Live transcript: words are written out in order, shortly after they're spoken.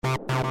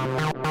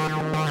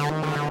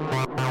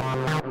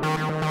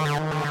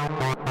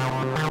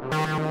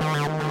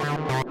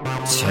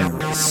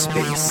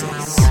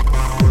TerraSpaces.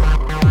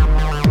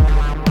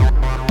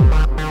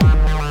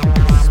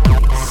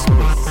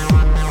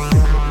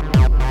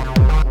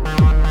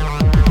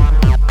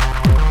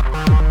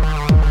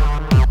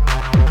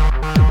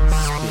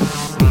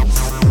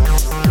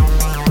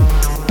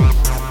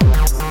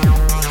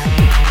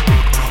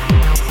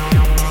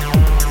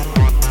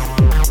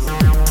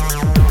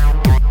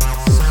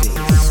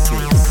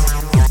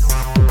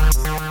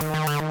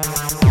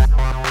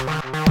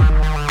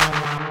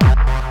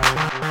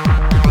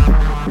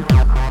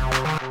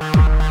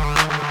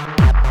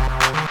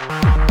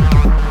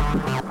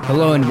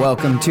 Hello and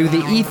welcome to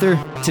The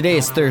Ether. Today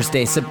is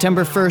Thursday,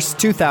 September 1st,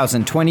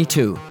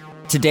 2022.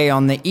 Today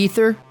on The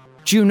Ether,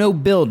 Juno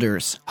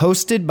Builders,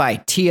 hosted by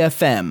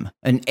TFM,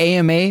 an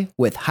AMA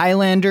with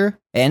Highlander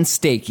and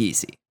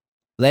StakeEasy.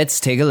 Let's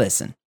take a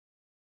listen.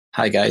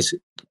 Hi guys,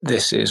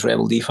 this is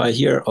Rebel DeFi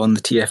here on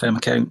the TFM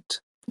account.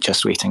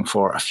 Just waiting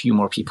for a few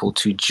more people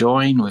to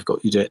join. We've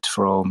got Udit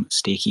from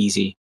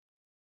StakeEasy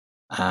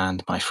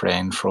and my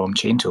friend from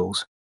Chain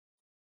Tools.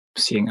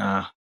 Seeing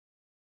a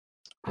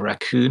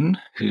raccoon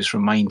who's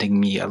reminding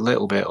me a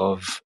little bit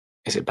of,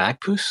 is it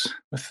Bagpuss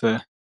with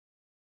the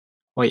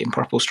white and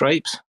purple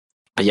stripes?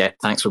 But yeah,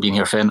 thanks for being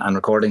here, Finn, and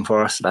recording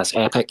for us. That's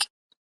epic.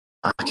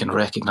 I can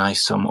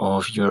recognise some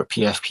of your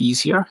PFPs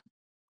here,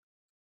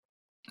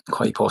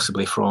 quite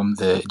possibly from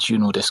the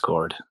Juno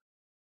Discord.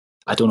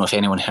 I don't know if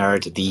anyone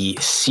heard the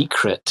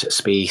secret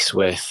space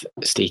with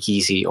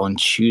StakeEasy on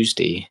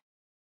Tuesday,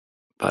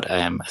 but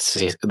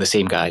the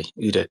same guy,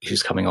 Udit,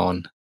 who's coming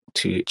on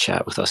to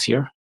chat with us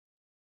here.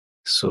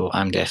 So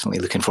I'm definitely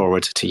looking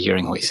forward to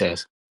hearing what he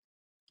says.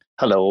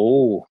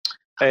 Hello.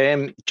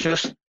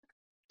 Just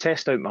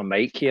test out my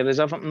mic here.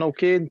 Is everything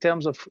okay in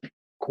terms of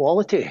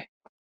quality?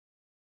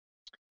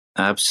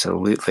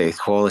 Absolutely.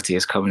 Quality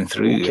is coming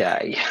through.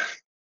 Okay.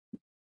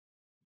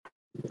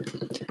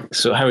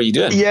 So how are you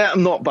doing? Yeah,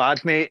 I'm not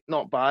bad, mate.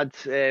 Not bad.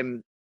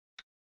 Did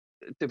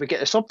we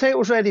get the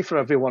subtitles ready for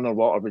everyone or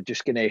what? Are we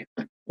just going to,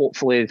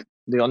 hopefully,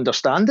 they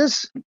understand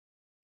us?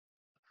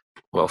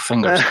 Well,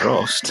 fingers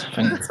crossed.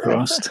 Fingers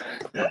crossed.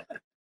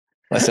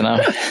 Listen,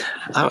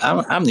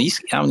 I'm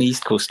the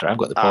East Coaster. I've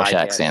got the posh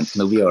accent. Yes.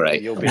 They'll be all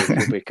right. You'll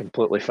be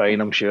completely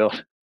fine, I'm sure.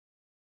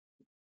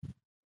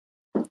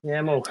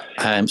 Yeah, Mo.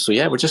 So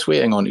yeah, we're just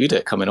waiting on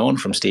Udit coming on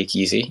from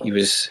StakeEasy. He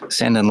was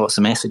sending lots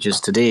of messages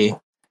today.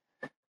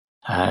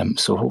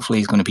 So hopefully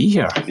he's going to be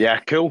here. Yeah,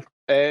 cool.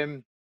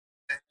 Where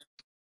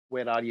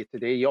are you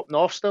today? You up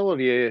north still? Or have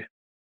you?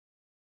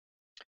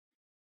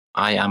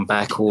 I am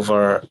back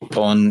over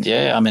on,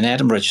 I'm in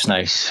Edinburgh just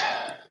now.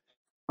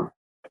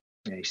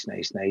 Nice.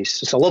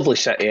 It's a lovely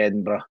city,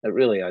 Edinburgh. It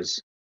really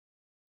is.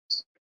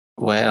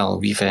 Well,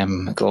 we've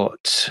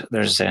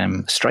there's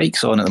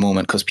strikes on at the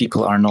moment because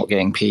people are not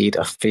getting paid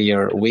a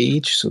fair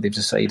wage, so they've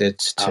decided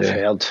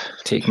to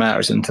take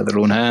matters into their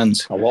own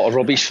hands. A lot of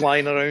rubbish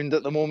flying around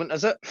at the moment,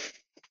 is it?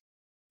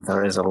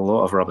 There is a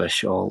lot of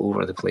rubbish all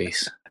over the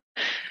place.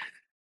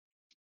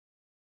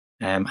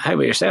 How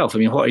about yourself? I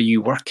mean, what are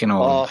you working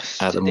on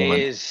at the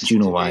moment,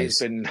 Juno-wise?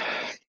 Been,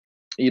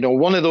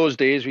 one of those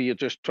days where you're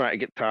just trying to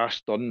get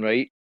tasks done,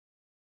 right?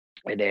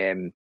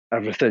 And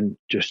everything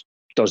just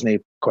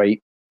doesn't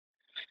quite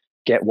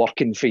get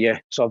working for you.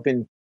 So I've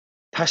been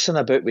pissing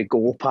about with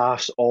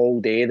GoPass all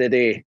day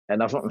today,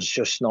 and everything's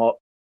just not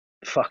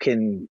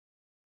fucking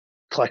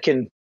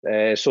clicking.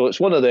 So it's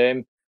one of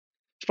them.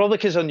 It's probably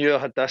because I knew I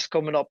had this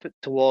coming up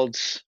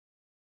towards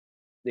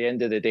the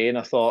end of the day, and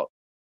I thought,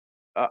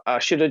 I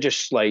should have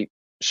just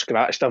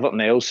scratched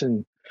everything else,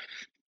 and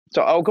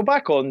so I'll go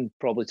back on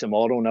probably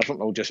tomorrow, and everything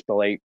will just be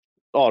like,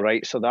 all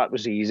right, so that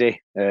was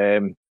easy.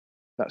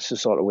 That's the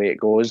sort of way it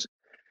goes.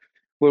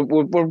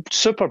 We're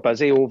super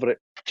busy over at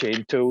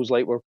Chain Tools.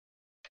 Like we're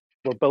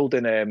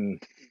building,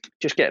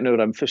 just getting our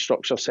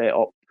infrastructure set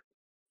up,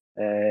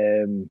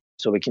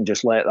 so we can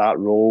just let that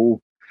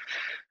roll.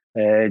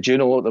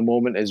 Juno at the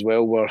moment as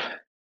well. We're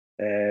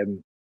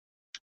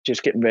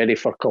just getting ready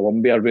for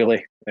Colombia,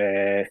 really.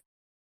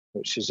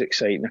 Which is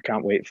exciting. I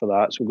can't wait for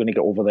that. So we're going to get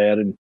over there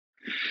and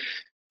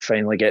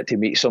finally get to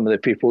meet some of the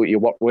people that you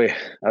work with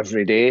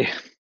every day.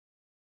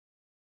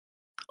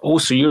 Oh,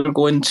 so you're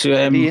going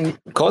to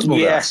Cosmo?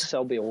 Yes,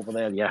 I'll be over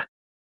there, yeah.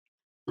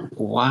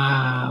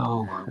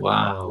 Wow.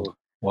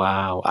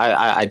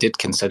 I did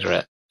consider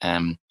it.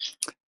 I'm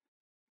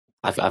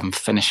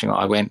finishing.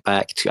 I went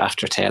back to,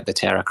 after the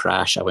Terra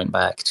crash, I went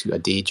back to a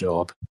day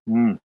job.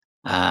 And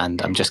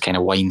I'm just kind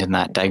of winding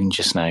that down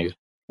just now.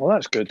 Well,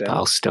 that's good then. But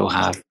I'll still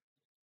have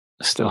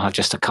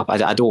just a couple.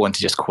 I don't want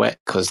to just quit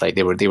because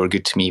they were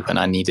good to me when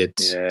I needed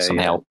some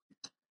help.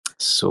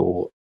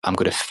 So I'm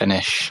going to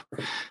finish.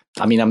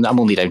 I mean, I'm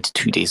only down to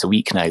 2 days a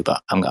week now,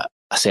 but I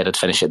said I'd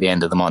finish at the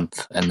end of the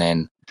month, and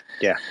then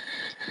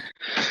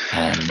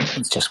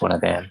it's just one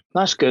of them.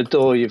 That's good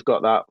though. You've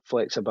got that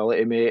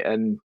flexibility, mate,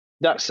 and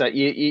that's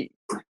it.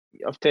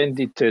 I've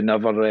tended to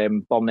never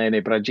burn any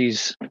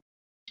bridges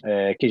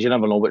because you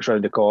never know what's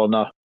round the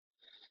corner.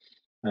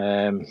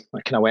 I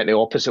kind of went the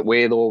opposite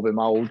way though with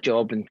my old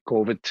job, and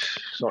COVID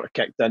sort of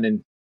kicked in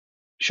and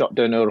shut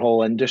down our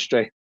whole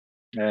industry.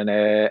 And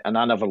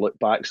I never looked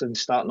back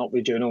since starting up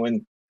with Juno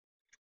and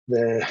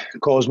the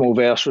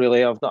Cosmoverse.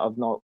 Really, I've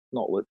not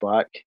looked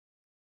back.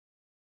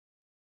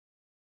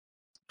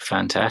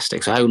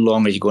 Fantastic. So how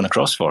long are you going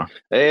across for?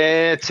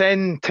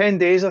 10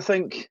 days, I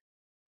think.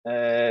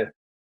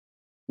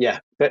 Yeah,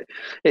 but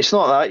it's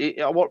not that.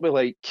 I work with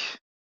like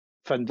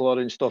Findler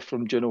and stuff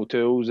from Juno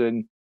Tools,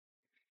 and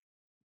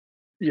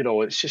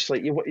it's just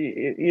like you're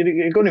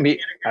going to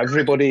meet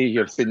everybody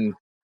you've been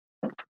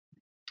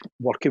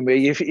working with.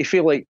 You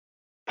feel like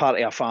part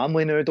of a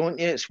family now, don't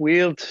you? It's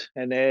weird,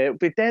 and it'll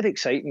be dead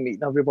exciting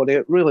meeting everybody.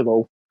 It really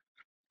will.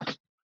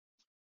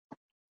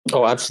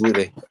 Oh,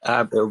 absolutely.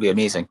 It'll be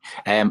amazing.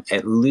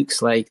 It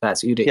looks like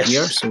that's Udit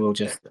here, so we'll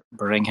just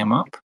bring him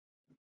up.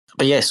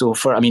 But yeah, so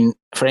for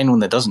anyone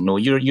that doesn't know,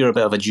 you're a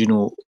bit of a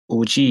Juno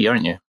OG,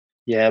 aren't you?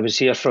 Yeah, I was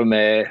here from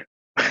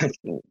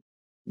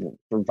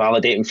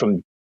validating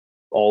from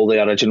all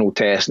the original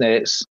test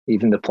nets,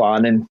 even the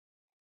planning,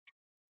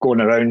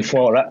 going around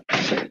for it.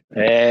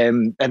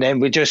 And then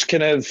we just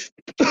kind of,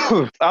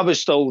 I was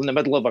still in the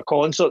middle of a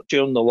concert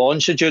during the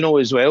launch of Juno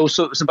as well.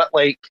 So it was a bit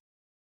like,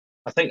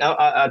 I think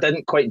I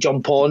didn't quite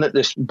jump on at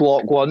this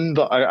block one,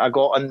 but I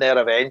got in there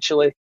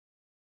eventually.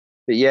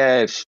 But yeah,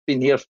 it's been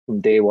here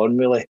from day one,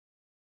 really.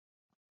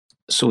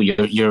 So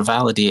you're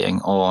validating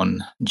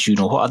on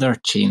Juno. What other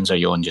chains are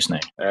you on just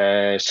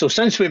now? So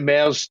since we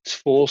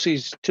merged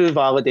forces, two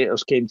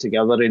validators came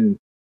together and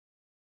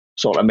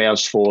sort of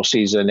merged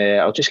forces, and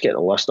I'll just get the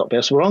list up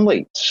there. So we're on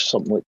like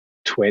something like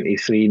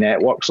 23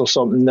 networks or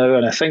something now,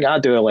 and I think I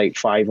do like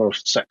 5 or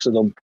 6 of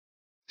them,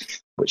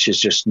 which is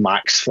just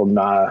max from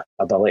my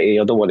ability.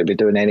 I don't want to be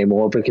doing any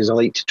more because I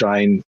like to try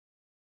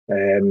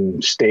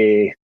and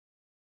stay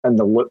in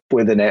the loop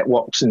with the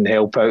networks and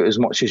help out as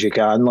much as you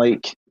can.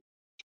 Like,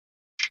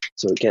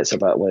 so it gets a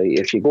bit like,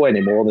 if you go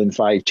any more than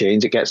 5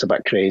 chains, it gets a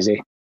bit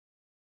crazy.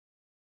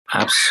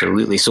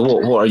 Absolutely. So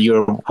what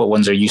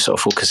ones are you sort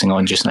of focusing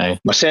on just now?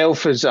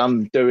 Myself is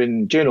I'm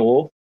doing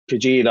Juno,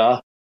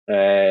 Kujira,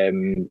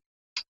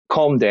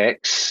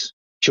 Comdex,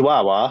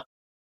 Chihuahua,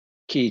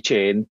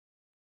 Keychain,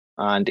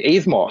 and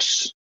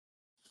Avmos.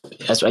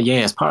 As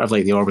part of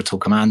like the orbital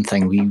command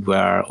thing, we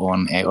are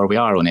on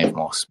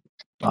Avmos,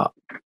 but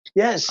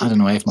yes, I don't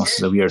know. Avmos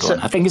is a weird one.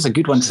 I think it's a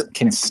good one to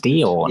kind of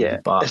stay on. Yeah,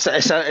 but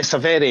it's a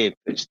very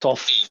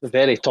tough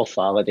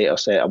validator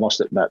set, I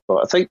must admit. But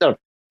I think they're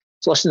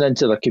listening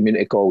to the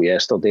community call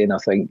yesterday, and I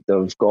think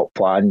they've got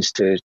plans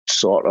to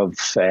sort of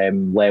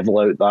level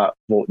out that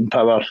voting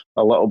power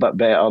a little bit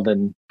better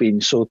than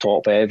being so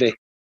top heavy.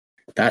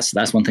 That's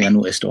one thing I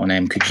noticed on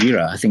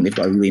Kujira. I think they've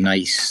got a really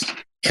nice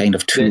kind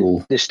of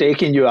tool. The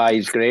staking UI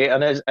is great,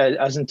 and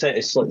isn't it?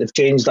 It's like they've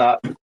changed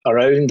that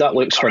around. That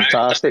looks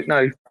fantastic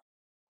now.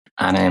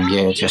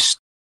 And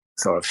just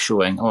sort of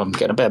showing. Oh, I'm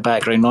getting a bit of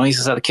background noise.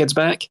 Is that the kids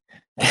back?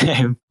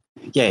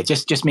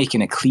 Just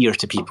making it clear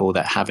to people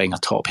that having a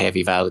top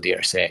heavy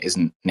validator set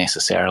isn't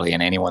necessarily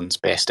in anyone's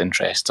best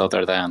interests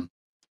other than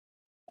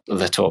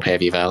the top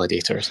heavy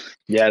validators.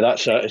 Yeah,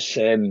 that's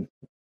it.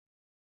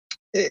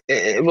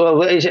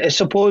 I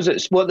suppose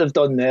it's what they've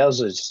done there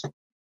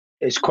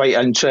is quite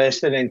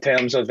interesting in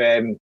terms of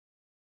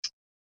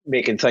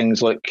making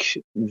things look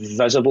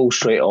visible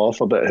straight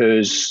off about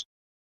who's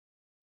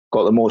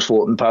got the most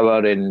voting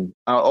power, and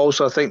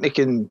also I think they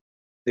can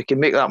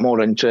make that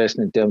more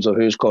interesting in terms of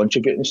who's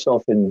contributing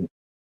stuff and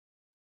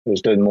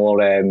who's doing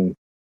more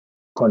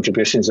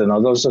contributions than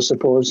others, I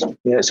suppose.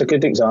 Yeah, it's a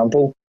good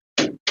example.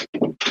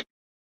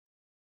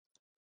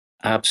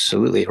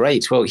 Absolutely.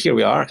 Right. Well, here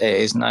we are. It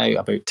is now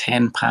about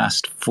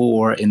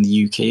 4:10 in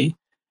the UK.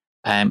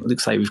 It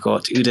looks like we've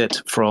got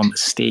Udit from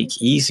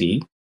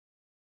StakeEasy.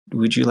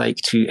 Would you like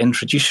to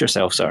introduce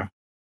yourself, sir?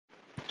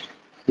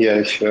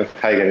 Yeah, sure.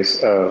 Hi, guys.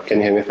 Can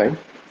you hear me fine?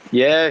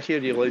 Yeah, I hear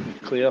you loud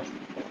and clear.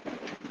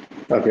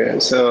 Okay.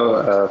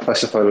 So,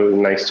 first of all,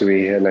 nice to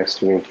be here. Nice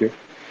to meet you.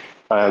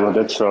 I'm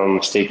Udit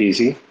from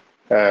StakeEasy,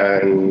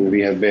 and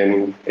we have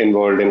been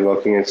involved in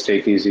working at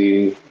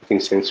StakeEasy, I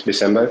think, since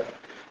December.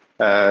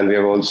 And we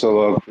have also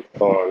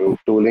worked on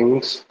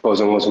toolings,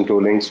 Cosmos and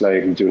toolings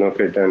like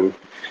JunoKit and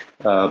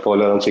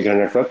Polar on Secret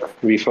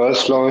Network. We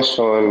first launched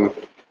on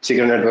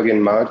Secret Network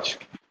in March,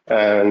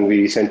 and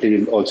we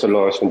recently also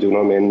launched on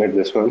Juno mainnet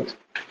this month.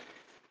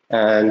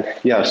 And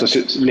yeah, so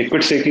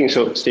liquid staking,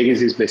 so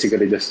StakeEasy is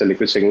basically just a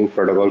liquid staking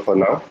protocol for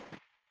now.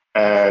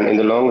 And in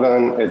the long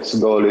run, its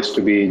goal is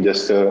to be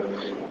just a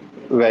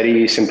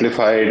very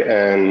simplified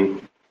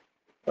and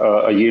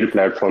a yield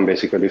platform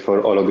basically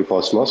for all of the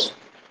Cosmos.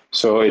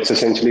 So it's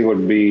essentially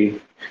would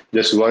be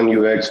just one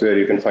UX where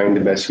you can find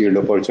the best yield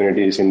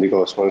opportunities in the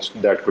Cosmos.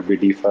 That could be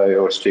DeFi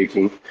or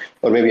staking,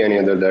 or maybe any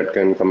other that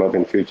can come up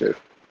in future.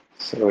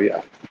 So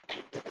yeah.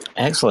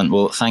 Excellent.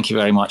 Well, thank you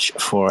very much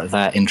for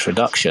that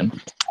introduction.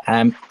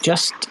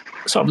 Just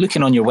sort of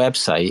looking on your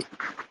website,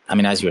 I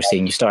mean, as you were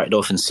saying, you started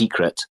off in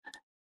secret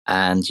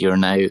and you're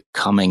now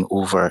coming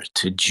over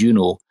to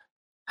Juno.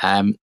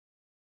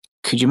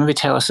 Could you maybe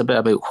tell us a bit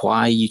about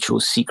why you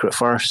chose Secret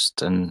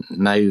first and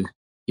now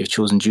you've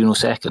chosen Juno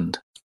second?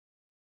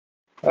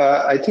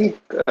 I think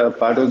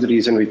part of the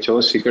reason we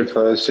chose Secret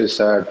first is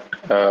that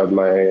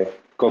my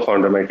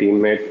co-founder, my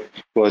teammate,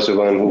 was the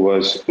one who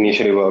was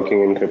initially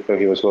working in crypto.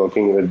 He was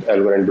working with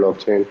Algo and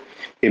blockchain.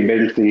 He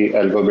built the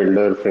Algo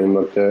Builder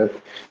framework there.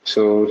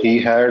 So he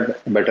had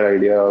a better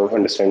idea of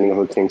understanding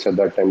how things at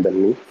that time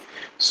than me.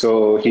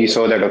 So he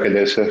saw that, okay,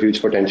 there's a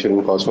huge potential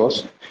in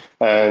Cosmos.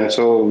 And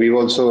so we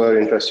also were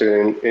interested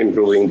in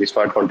improving the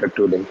smart contract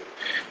tooling.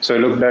 So I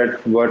looked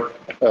at what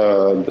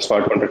the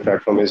smart contract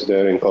platform is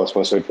there in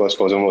Cosmos. So it was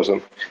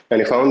Cosmosm.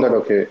 And I found that,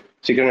 okay,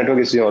 Secret Network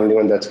is the only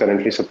one that's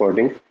currently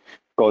supporting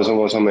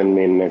Cosmosm and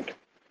mainnet.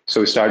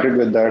 So we started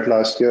with that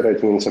last year, I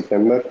think in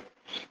September.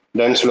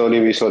 Then slowly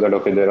we saw that,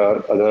 okay, there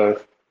are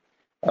other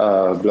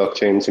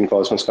blockchains in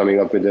Cosmos coming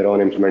up with their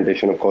own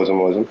implementation of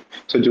Cosmosm.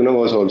 So Juno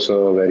was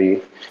also a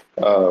very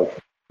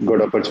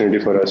good opportunity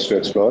for us to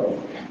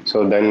explore.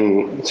 So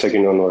then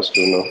second one was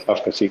Juno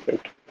after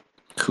Secret.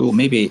 Cool.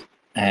 Maybe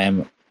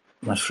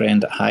my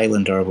friend at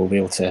Highlander will be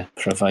able to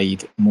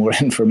provide more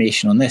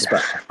information on this.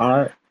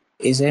 But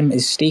is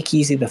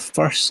StakeEasy the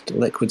first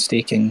liquid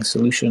staking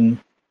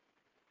solution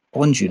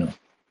on Juno?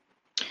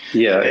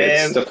 Yeah,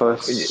 it's the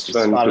first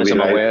one to be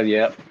aware,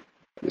 yeah.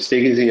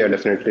 StakeEasy,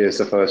 definitely is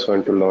the first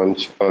one to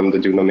launch on the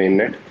Juno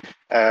mainnet.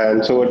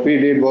 And so what we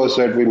did was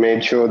that we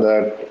made sure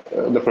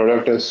that the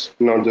product is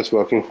not just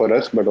working for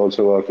us, but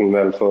also working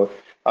well for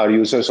our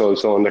users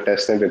also on the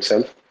testnet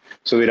itself.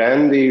 So we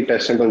ran the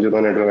testnet on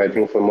Juno network, I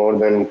think, for more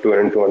than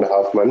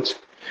 2.5 months.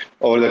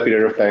 Over the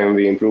period of time,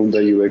 we improved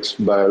the UX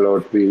by a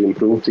lot. We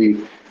improved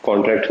the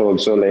contract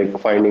also, like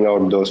finding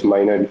out those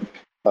minor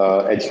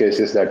edge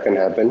cases that can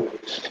happen.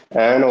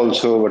 And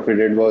also what we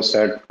did was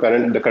that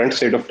the current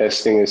state of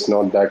testing is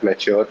not that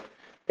mature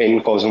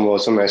in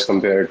Cosmosm as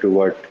compared to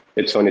what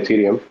it's on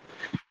Ethereum.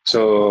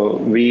 So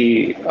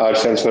we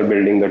ourselves were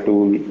building the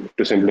tool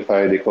to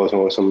simplify the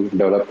Cosmosm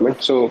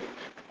development. So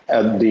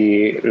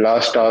the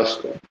last task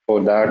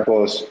for that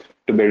was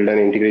to build an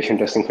integration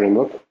testing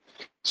framework.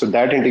 So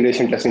that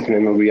integration testing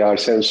framework we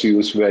ourselves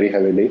use very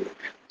heavily.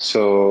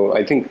 So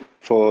I think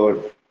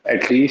for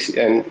at least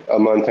a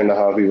month and a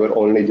half, we were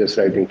only just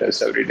writing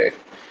tests every day.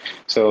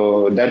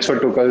 So that's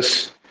what took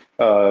us,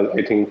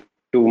 I think,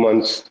 2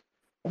 months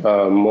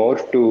more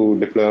to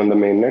deploy on the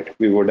mainnet.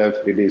 We would have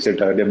released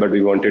it earlier, but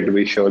we wanted to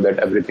be sure that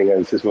everything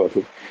else is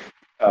working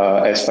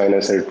as fine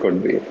as it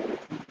could be.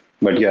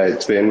 But yeah,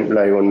 it's been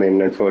live on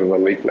mainnet for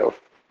 1 week now.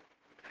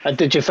 And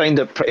did you find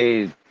it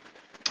pretty?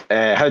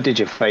 How did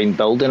you find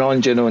building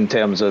on Juno in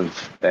terms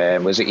of,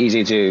 was it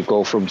easy to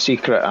go from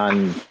Secret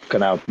and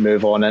kind of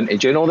move on into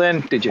Juno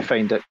then? Did you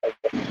find it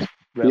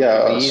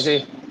relatively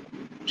easy?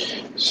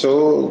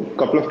 So a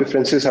couple of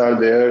differences are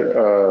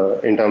there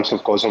in terms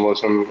of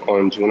Cosmosm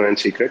on Juno and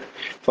Secret.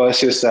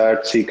 First is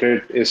that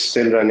Secret is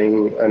still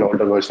running an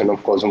older version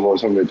of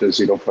Cosmosm, which is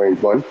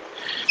 0.1.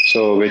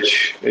 So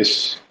which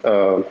is,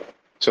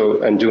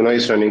 and Juno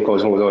is running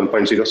Cosmosm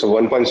 1.0. So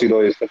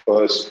 1.0 is the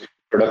first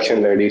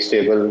production ready,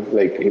 stable,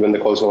 like even the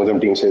Cosmosm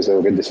team says,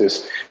 okay, this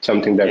is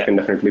something that can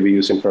definitely be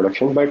used in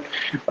production. But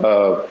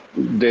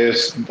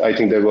I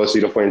think there was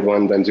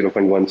 0.1, then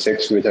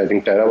 0.16, which I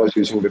think Terra was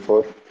using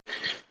before.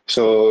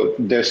 So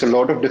there's a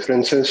lot of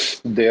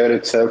differences there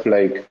itself.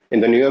 Like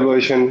in the newer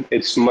version,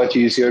 it's much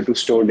easier to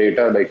store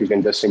data. Like you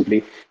can just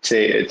simply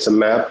say it's a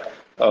map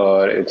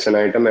or it's an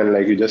item and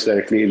like you just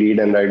directly read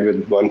and write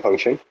with one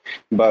function.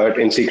 But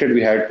in Secret,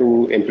 we had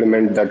to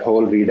implement that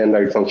whole read and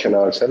write function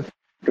ourselves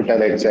to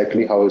tell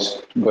exactly how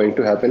it's going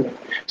to happen.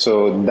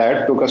 So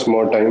that took us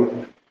more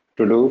time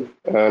to do.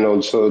 And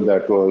also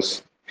that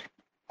was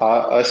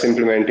us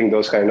implementing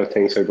those kind of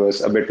things. It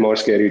was a bit more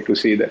scary to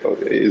see that,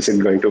 is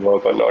it going to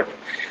work or not?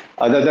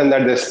 Other than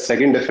that, the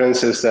second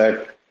difference is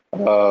that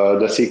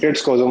the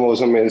Secret's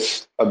Cosmosm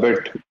is a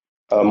bit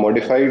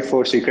modified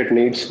for Secret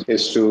needs,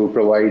 is to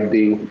provide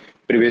the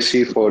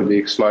privacy for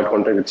the smart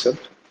contract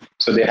itself.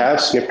 So they have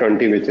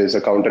SNP20, which is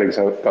a counter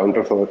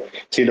for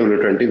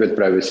CW20 with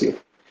privacy.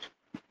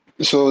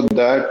 So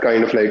that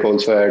kind of like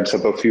also adds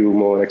up a few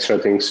more extra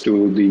things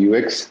to the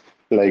UX,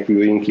 like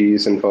viewing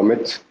keys and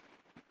permits,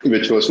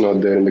 which was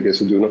not there in the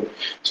case of Juno.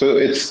 So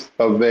it's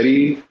a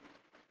very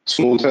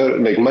smoother,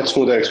 like much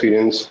smoother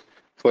experience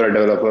for a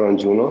developer on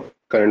Juno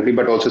currently,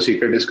 but also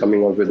Secret is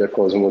coming out with their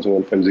Cosmos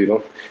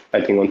 1.0,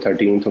 I think on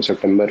 13th of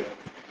September.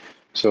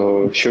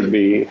 So should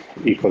be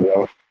equal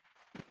now.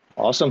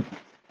 Awesome.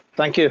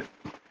 Thank you.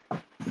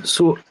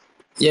 So,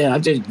 yeah,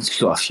 I've just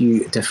got a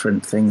few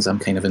different things I'm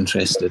kind of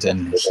interested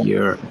in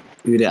here.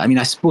 I mean,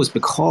 I suppose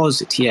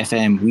because at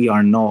TFM, we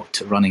are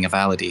not running a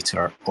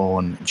validator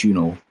on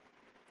Juno,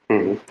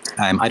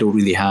 I don't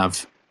really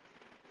have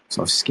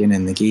sort of skin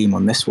in the game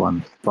on this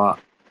one, but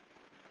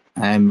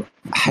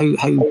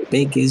how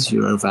big is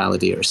your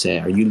validator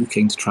set? Are you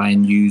looking to try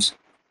and use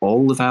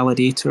all the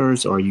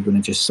validators, or are you going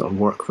to just sort of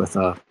work with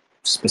a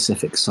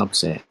specific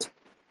subset?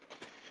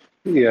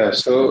 Yeah,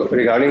 so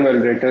regarding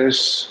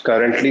validators,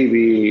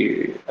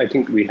 currently I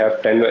think we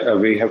have 10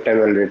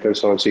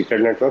 validators on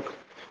Secret Network.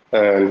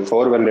 and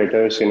 4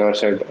 validators in our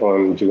set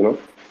on Juno.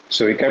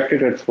 So we kept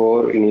it at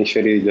 4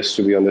 initially just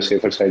to be on the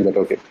safer side that,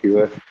 okay,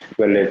 fewer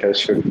validators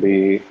should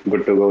be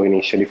good to go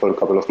initially for a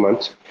couple of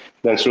months.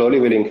 Then slowly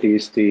we'll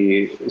increase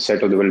the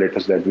set of the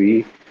validators that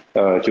we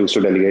choose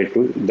to delegate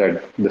to,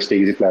 that the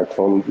StakeEasy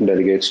platform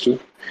delegates to.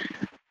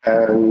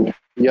 And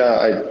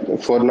yeah,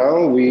 for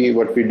now,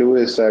 what we do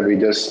is that we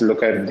just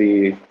look at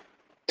the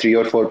 3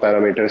 or 4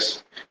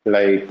 parameters,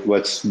 like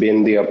what's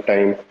been the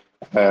uptime,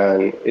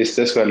 and is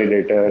this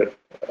validator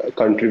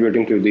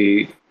contributing to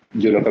the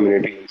Juno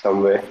community in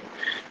some way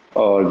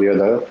or the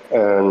other.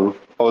 And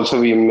also,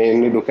 we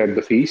mainly look at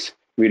the fees.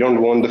 We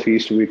don't want the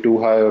fees to be too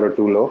high or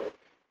too low.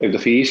 If the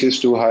fees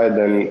is too high,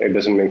 then it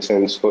doesn't make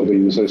sense for the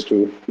users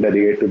to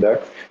delegate to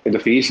that. If the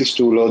fees is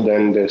too low,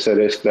 then there's a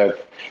risk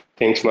that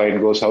things might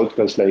go south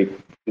because like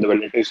the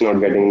validator is not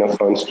getting enough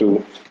funds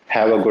to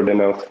have a good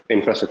enough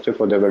infrastructure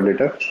for the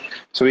validator.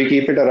 So we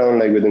keep it around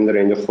like within the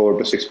range of 4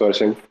 to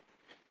 6%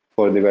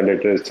 for the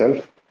validator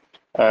itself.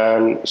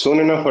 And soon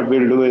enough, what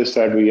we'll do is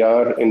that we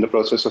are in the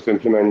process of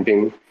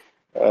implementing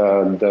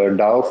the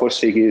DAO for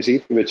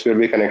StakeEasy, which will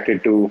be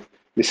connected to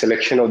the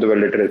selection of the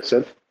validator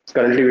itself.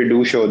 Currently, we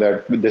do show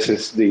that this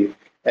is the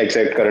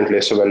exact current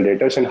list of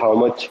validators and how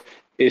much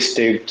is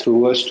staked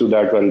through us to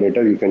that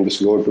validator. You can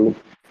just go to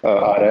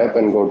our app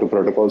and go to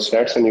protocol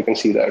stats and you can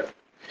see that.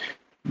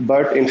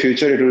 But in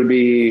future, it will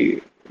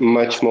be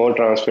much more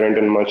transparent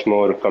and much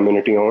more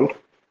community owned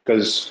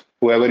because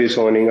whoever is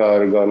owning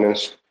our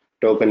governance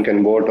token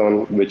can vote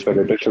on which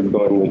validator should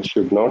go and which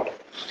should not.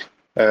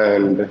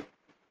 And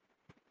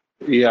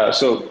yeah,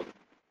 so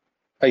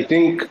I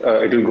think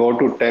it will go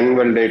to 10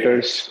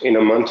 validators in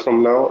a month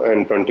from now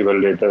and 20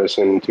 validators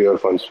in 3 or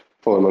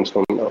 4 months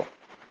from now.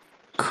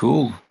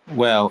 Cool.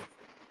 Well,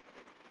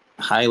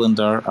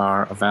 Highlander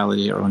are a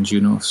validator on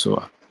Juno,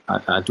 so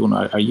I don't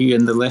know. Are you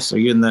in the list? Are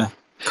you in the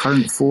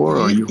current 4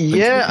 or are you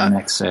the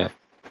next set?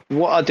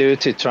 What I do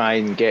to try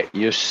and get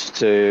used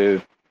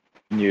to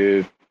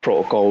new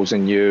protocols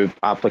and new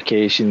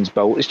applications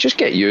built is just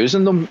get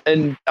using them.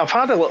 And I've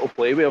had a little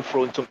play where I've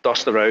thrown some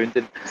dust around,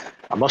 and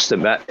I must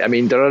admit, I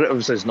mean,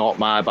 derivatives is not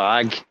my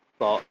bag,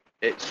 but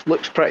it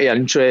looks pretty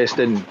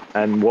interesting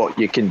and what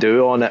you can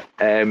do on it.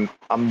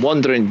 I'm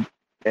wondering,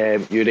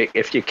 Yuri,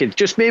 if you could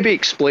just maybe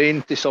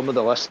explain to some of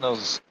the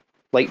listeners,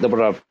 like they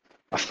were a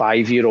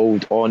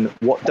 5-year-old, on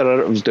what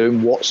derivatives do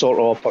and what sort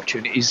of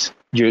opportunities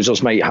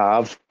users might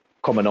have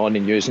coming on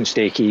and using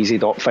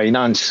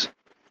StakeEasy.finance.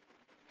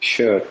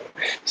 Sure.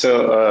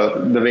 So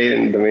the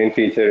main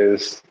feature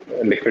is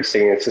liquid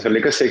staking. So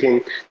liquid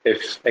staking,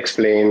 if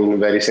explained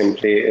very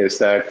simply, is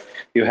that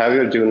you have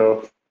your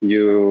Juno,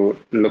 you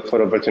look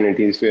for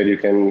opportunities where you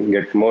can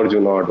get more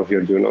Juno out of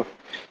your Juno.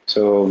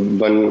 So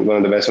one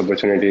of the best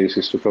opportunities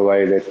is to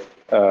provide it,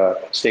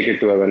 stake it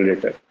to a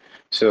validator.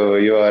 So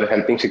you are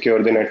helping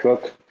secure the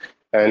network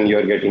and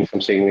you're getting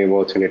some staking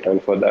rewards in return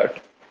for that.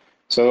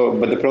 So,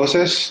 but the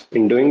process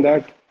in doing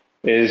that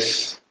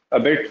is a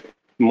bit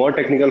more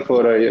technical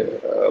for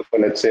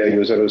let's say a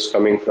user who's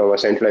coming from a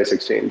centralized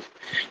exchange,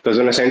 because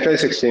on a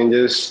centralized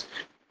exchanges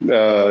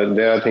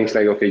there are things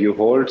like, okay, you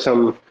hold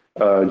some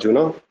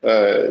Juno,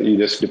 you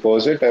just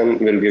deposit and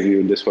we'll give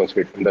you this much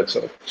return, that's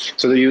all.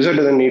 So the user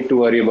doesn't need to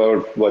worry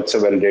about what's a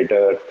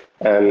validator,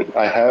 and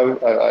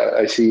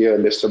I see a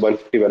list of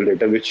 150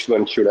 validator, which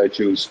one should I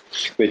choose,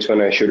 which one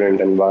I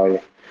shouldn't, and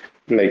why.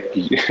 Like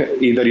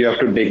either you have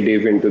to dig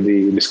deep into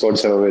the Discord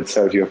server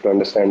itself, you have to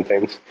understand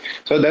things.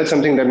 So that's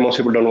something that most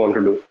people don't want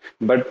to do.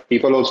 But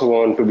people also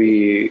want to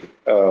be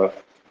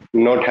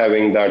not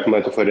having that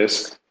much of a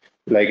risk.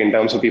 Like in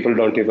terms of people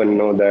don't even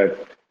know that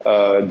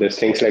there's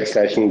things like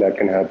slashing that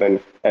can happen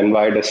and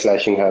why does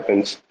slashing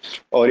happens.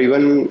 Or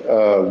even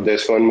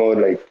there's one more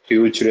like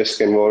huge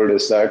risk involved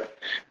is that,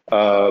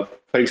 for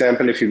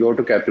example, if you go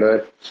to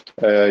Kepler,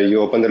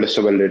 you open the list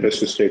of validators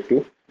to stake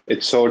to.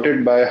 It's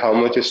sorted by how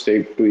much is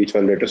staked to each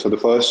validator. So the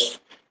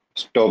first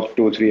top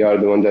 2-3 are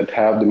the ones that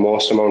have the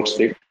most amount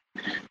staked.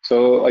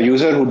 So a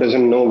user who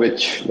doesn't know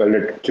which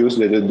validator to choose,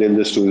 they'll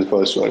just choose the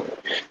first one.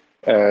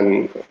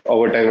 And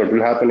over time, what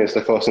will happen is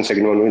the first and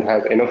second one will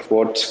have enough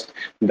votes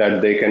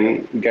that they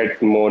can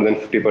get more than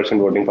 50%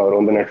 voting power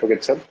on the network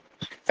itself,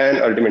 and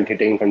ultimately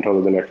taking control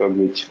of the network,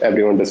 which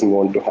everyone doesn't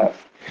want to have.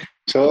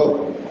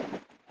 So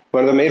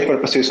one of the main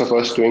purposes of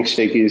us doing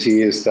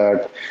StakeEasy is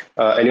that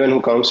anyone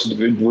who comes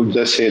would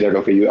just say that,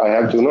 okay, I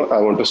have Juno, I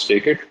want to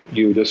stake it.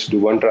 You just do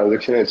one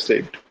transaction and it's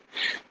staked.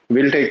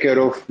 We'll take care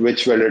of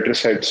which validator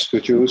sets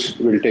to choose.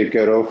 We'll take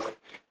care of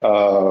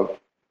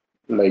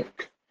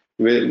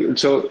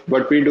so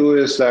what we do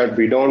is that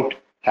we don't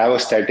have a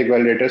static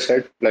validator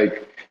set.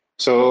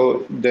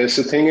 So there's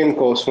a thing in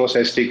Cosmos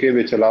SDK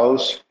which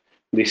allows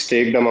the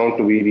staked amount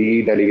to be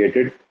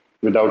re-delegated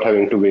without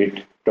having to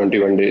wait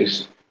 28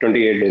 days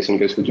in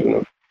case of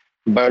Juno.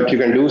 But you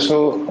can do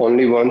so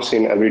only once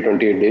in every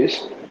 28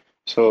 days.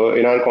 So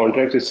in our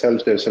contract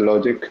itself, there's a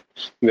logic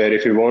where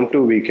if we want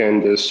to, we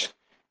can just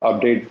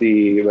update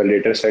the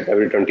validator set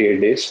every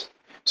 28 days.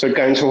 So it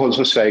kind of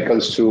also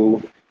cycles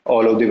through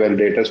all of the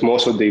validators,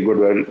 most of the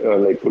good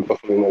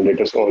performing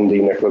validators on the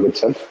network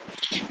itself,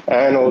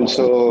 and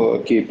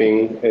also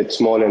keeping it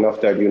small enough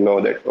that you know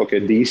that, okay,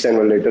 these 10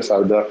 validators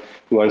are the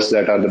ones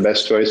that are the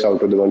best choice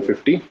out of the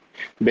 150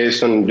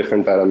 based on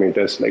different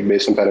parameters, like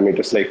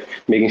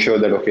making sure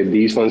that, okay,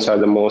 these ones are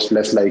the most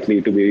less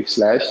likely to be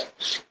slashed,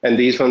 and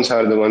these ones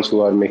are the ones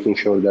who are making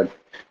sure that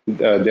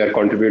they are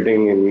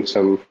contributing in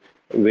some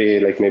way,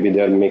 like maybe they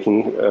are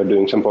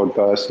doing some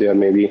podcasts, they are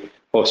maybe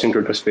hosting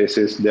Twitter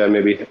spaces, they are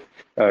maybe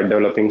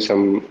developing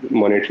some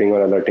monitoring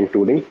or alerting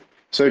tooling.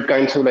 So it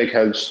kind of like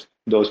helps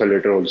those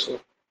validators also.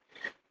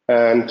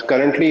 And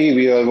currently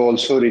we have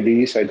also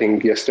released, I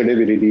think yesterday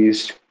we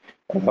released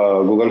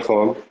Google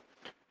form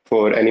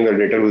for any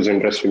validator who's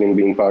interested in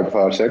being part of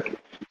our set.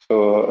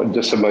 So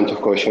just a bunch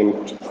of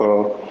questions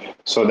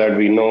so that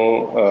we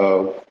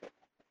know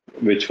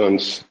which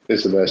ones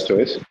is the best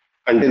choice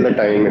until the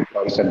time it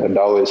comes that the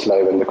DAO is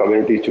live and the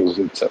community chooses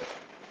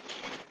itself.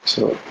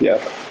 So yeah,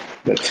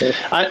 that's it.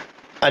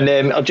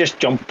 And I'll just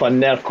jump in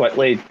there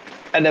quickly.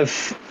 And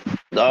if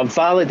a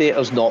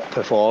validator's not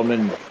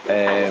performing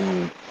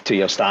to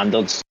your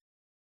standards,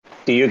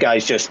 do you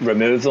guys just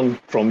remove them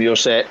from your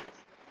set?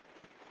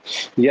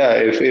 Yeah,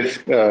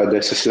 if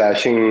there's a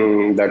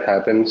slashing that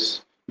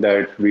happens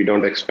that we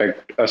don't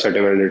expect a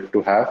certain validator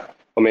to have,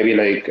 or maybe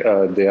like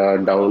they are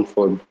down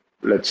for,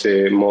 let's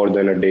say, more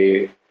than a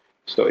day.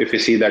 So if we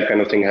see that kind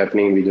of thing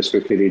happening, we just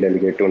quickly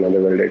redelegate to another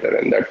validator,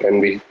 and that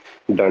can be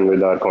done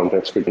with our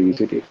contracts pretty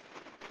easily.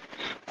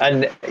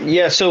 And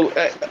yeah, so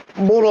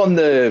more on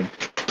the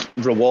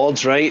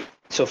rewards, right?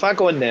 So if I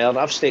go in there,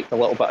 I've staked a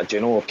little bit of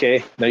Juno,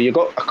 okay? Now you've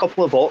got a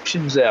couple of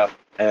options there.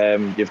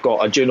 You've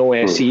got a Juno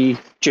SE,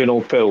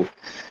 Juno pool.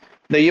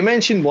 Now you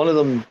mentioned one of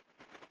them,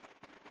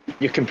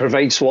 you can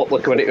provide swap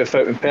liquidity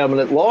without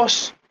impermanent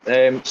loss.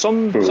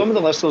 Some of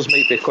the listeners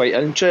might be quite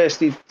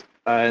interested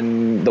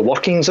in the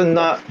workings in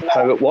that,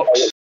 how it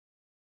works.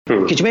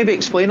 Could you maybe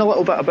explain a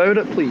little bit about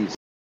it, please?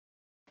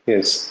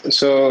 Yes.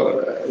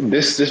 So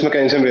this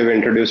mechanism we've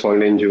introduced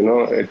only in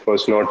Juno. It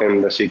was not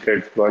in the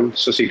secret one.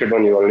 So secret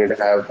one, you only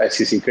have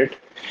SC secret.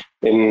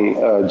 In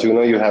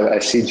Juno, you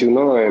have SC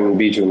Juno and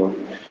B Juno.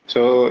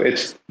 So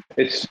it's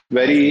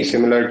very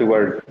similar to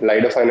what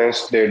Lido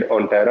Finance did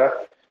on Terra.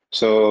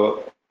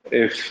 So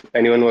if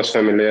anyone was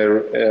familiar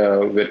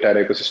with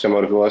Terra ecosystem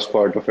or was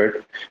part of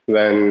it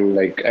when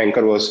like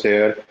Anchor was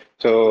there,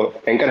 so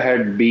Anchor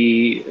had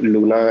B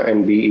Luna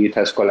and B ETH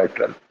as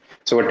collateral.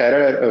 So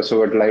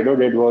what Lido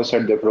did was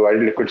that they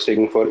provided liquid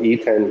staking for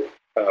ETH and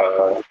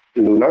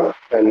Luna,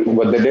 and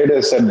what they did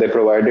is that they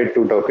provided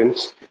two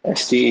tokens,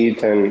 ST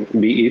ETH and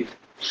B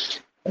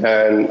ETH,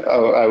 and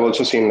I've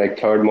also seen like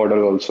third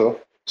model also.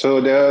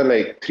 So there are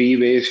like three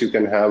ways you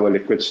can have a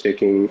liquid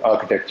staking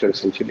architecture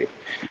essentially.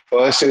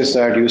 First is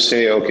that you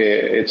say, okay,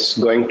 it's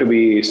going to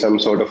be some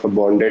sort of a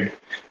bonded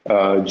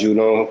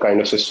Juno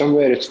kind of system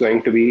where it's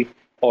going to be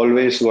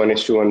always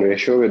 1:1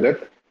 ratio with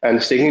it.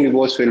 And staking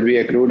rewards will be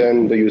accrued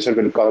and the user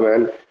will come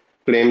and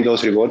claim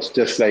those rewards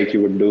just like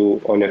you would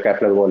do on your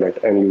Kepler wallet,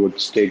 and you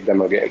would stake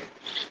them again.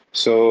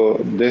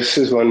 So this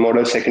is one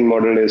model. Second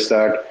model is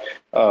that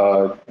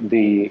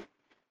the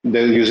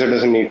user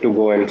doesn't need to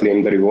go and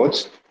claim the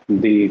rewards.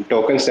 The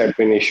tokens that have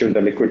been issued,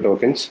 the liquid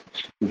tokens,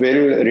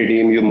 will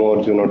redeem you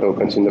more Juno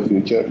tokens in the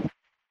future.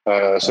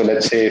 So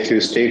let's say if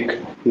you stake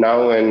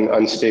now and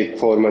unstake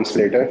 4 months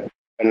later,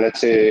 and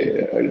let's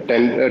say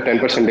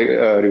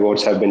 10%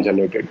 rewards have been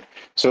generated.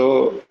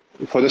 So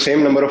for the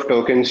same number of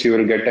tokens, you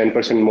will get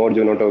 10% more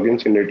Juno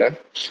tokens in return.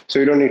 So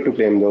you don't need to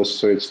claim those.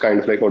 So it's kind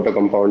of like auto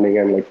compounding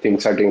and like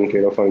things are taken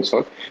care of and so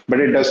on. But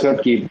it does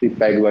not keep the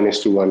peg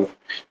 1:1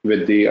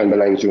 with the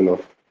underlying Juno.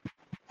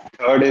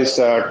 Third is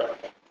that,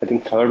 I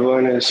think third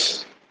one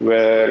is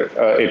where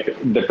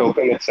the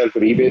token itself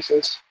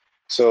rebases.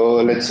 So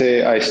let's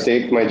say I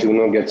stake my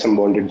Juno, get some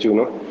bonded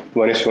Juno,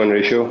 1:1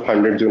 ratio,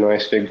 100 Juno I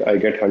stake, I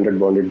get 100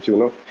 bonded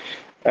Juno.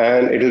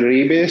 And it'll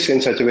rebase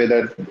in such a way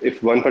that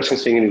if 1%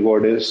 staking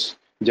reward is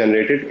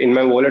generated, in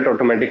my wallet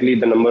automatically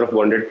the number of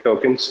bonded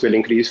tokens will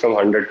increase from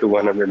 100 to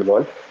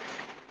 101.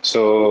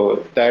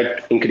 So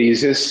that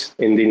increases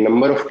in the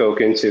number of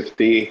tokens if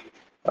the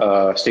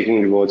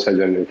staking rewards are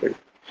generated.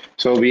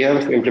 So we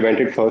have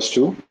implemented first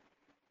two.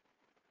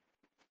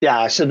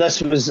 Yeah, so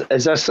is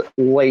this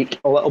like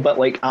a little bit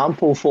like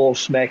ample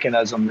force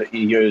mechanism that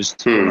you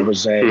used when it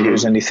was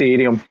using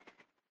Ethereum?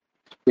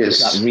 Yes.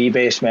 That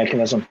rebase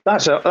mechanism.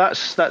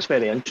 That's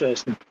very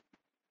interesting.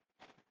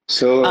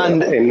 So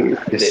and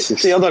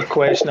the other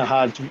question I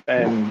had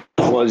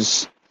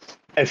was,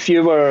 if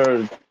you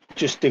were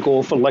just to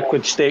go for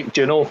liquid stake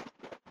Juno,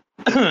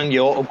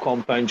 you auto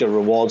compound your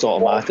rewards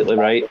automatically,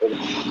 right?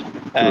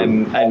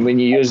 And when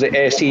you use the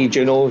SE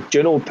Juno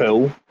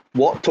pool,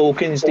 what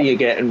tokens do you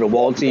get in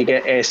rewards? Do you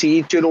get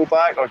SE Juno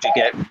back, or do you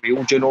get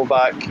real Juno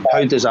back?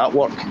 How does that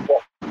work?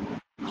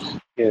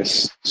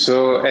 Yes.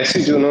 So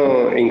SE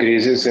Juno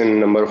increases in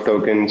number of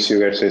tokens you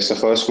get. So it's the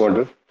first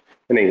model.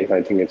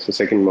 I think it's the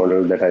second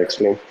model that I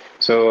explained.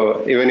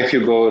 So even if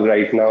you go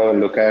right now and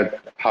look at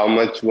how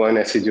much one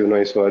SE Juno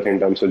is worth in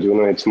terms of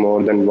Juno, it's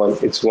more than one.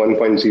 It's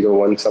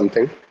 1.01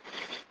 something.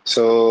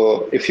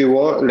 So if you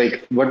want,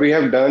 like what we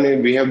have done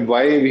is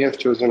why we have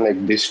chosen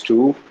like these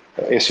two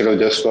instead of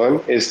just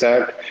one is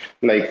that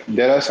like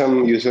there are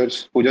some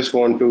users who just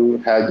want to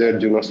have their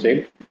Juno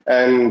stake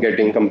and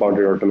getting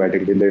compounded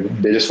automatically.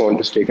 They just want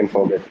to stake and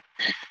forget.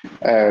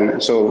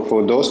 And so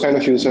for those kind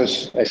of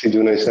users, I see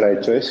Juno is the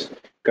right choice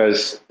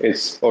because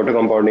it's auto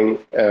compounding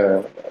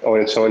on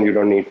its own. You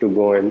don't need to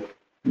go and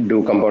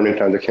do compounding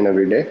transaction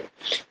every day.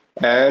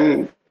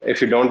 And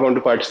if you don't want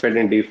to participate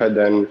in DeFi,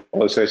 then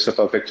also it's a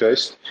perfect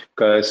choice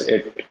because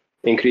it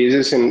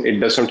increases and it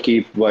doesn't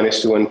keep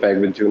 1:1 peg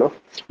with Juno.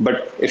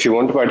 But if you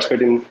want to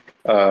participate in,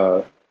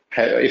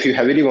 if you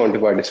heavily want to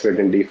participate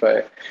in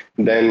DeFi,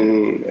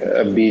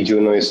 then B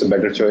Juno is the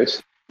better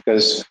choice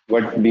because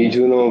what B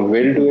Juno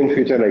will do in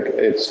future, like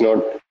it's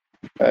not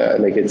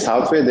like it's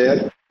halfway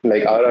there.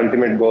 Like our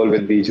ultimate goal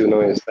with B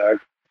Juno is that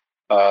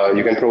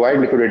you can provide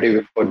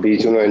liquidity for B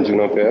Juno and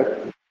Juno pair,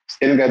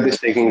 still get the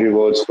staking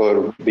rewards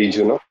for B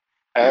Juno,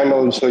 and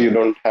also you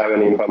don't have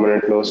any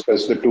impermanent loss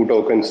because the two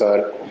tokens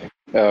are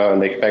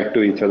like pegged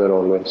to each other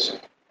always.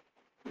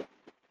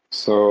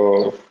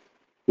 So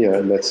yeah,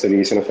 that's the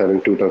reason of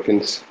having two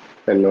tokens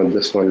and not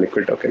just one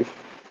liquid token.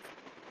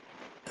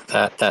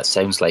 That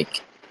sounds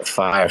like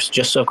fire.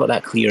 Just so I've got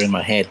that clear in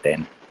my head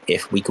then,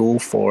 if we go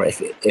for,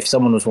 if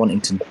someone was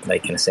wanting to,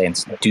 like in a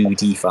sense, do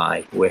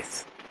DeFi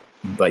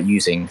but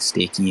using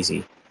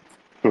StakeEasy,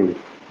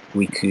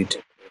 we could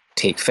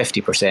take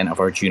 50% of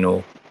our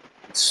Juno,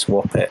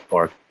 swap it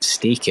or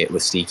stake it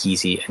with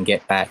StakeEasy and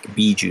get back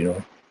B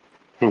Juno,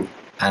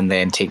 and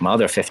then take my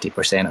other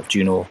 50% of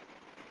Juno,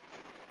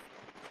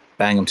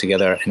 bang them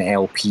together and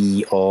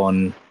LP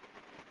on.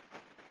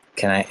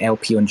 Can I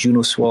LP on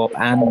Juno Swap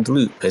and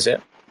Loop? Is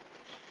it?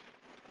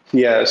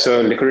 Yeah,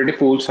 so liquidity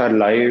pools are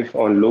live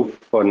on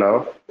Loop for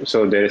now.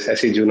 So there's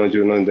SE Juno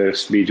Juno,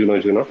 there's B Juno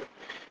Juno.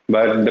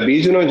 But the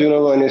B Juno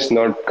Juno one is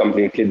not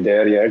completely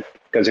there yet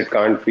because it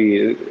can't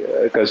be,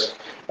 because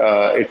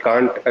it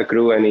can't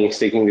accrue any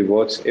staking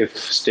rewards if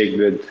staked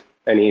with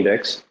any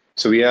DEX.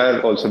 So we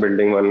are also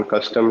building one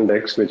custom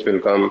DEX, which will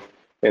come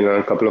in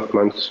a couple of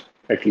months,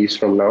 at least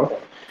from now.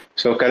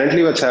 So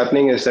currently what's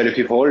happening is that if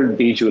you hold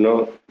B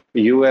Juno,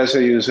 you as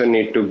a user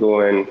need to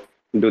go and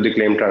do the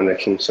claim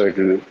transaction. So it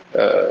will,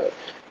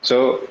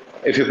 so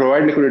if you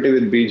provide liquidity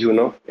with B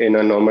Juno in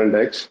a normal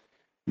DEX,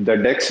 the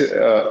DEX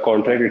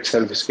contract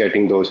itself is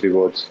getting those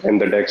rewards, and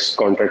the DEX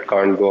contract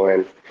can't go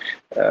and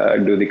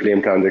do the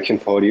claim transaction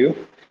for you.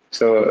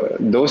 So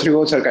those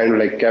rewards are kind of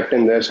like kept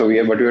in there. So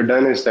what we have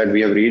done is that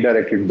we have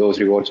redirected those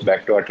rewards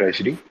back to our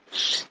treasury.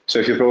 So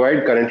if you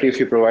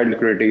provide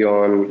liquidity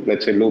on,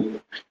 let's say,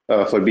 Loop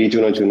for B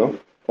Juno Juno,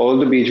 all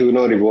the B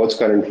Juno rewards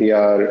currently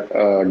are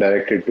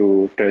directed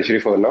to treasury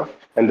for now.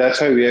 And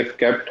that's why we have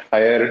kept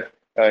higher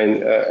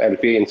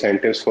LP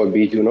incentives for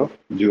B Juno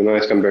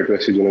as compared to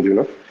SC Juno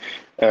Juno,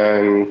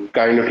 and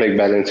kind of like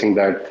balancing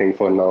that thing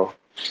for now.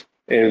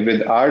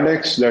 With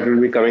RDEX, that will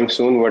be coming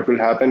soon. What will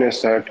happen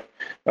is that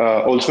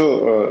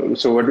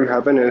so what will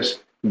happen is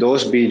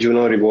those B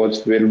Juno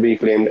rewards will be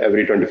claimed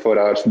every 24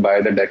 hours by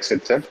the DEX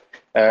itself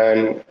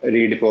and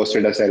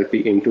redeposited as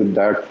LP into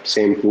that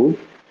same pool.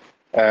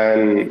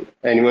 And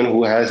anyone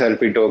who has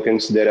LP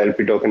tokens, their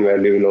LP token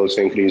value will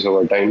also increase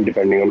over time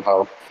depending on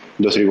how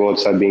those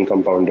rewards are being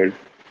compounded.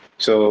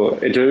 So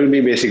it will be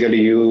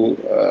basically you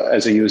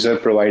as a user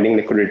providing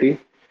liquidity,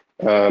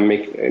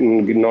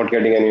 not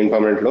getting any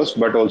impermanent loss,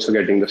 but also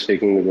getting the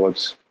staking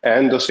rewards.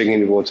 And those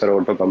staking rewards are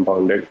auto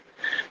compounded.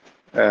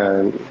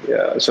 And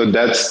yeah, so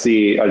that's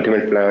the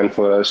ultimate plan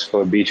for us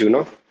for B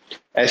Juno.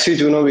 SC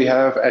Juno,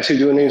 SC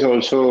Juno is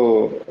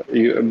also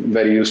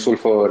very useful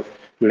for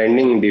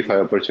lending DeFi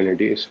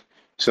opportunities.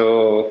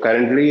 So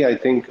currently, I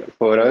think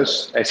for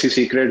us, SC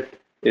Secret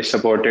is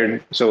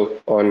supported.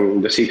 So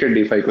on the Secret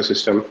DeFi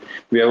ecosystem,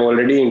 we have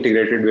already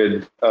integrated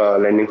with a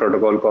lending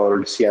protocol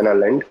called Sienna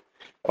Lend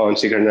on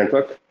Secret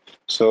Network.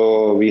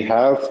 So we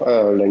have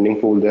a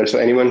lending pool there. So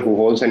anyone who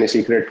holds any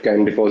secret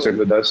can deposit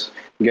with us,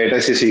 get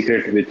us a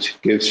secret,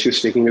 which gives you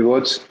staking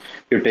rewards.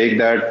 You take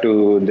that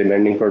to the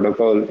lending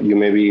protocol, you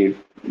maybe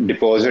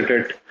deposit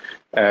it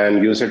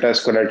and use it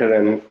as collateral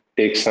and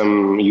take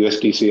some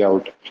USDC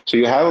out. So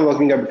you have a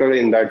working capital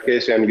in that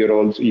case, and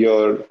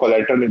your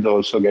collateral is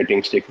also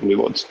getting staking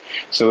rewards.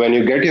 So when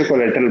you get your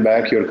collateral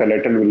back, your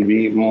collateral will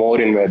be more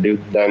in value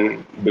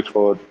than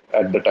before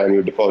at the time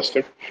you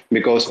deposited,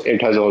 because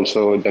it has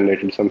also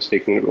generated some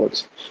staking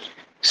rewards.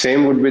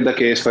 Same would be the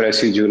case for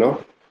SC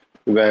Juno,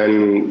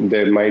 when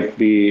there might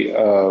be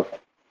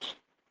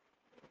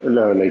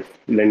like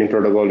lending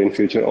protocol in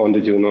future on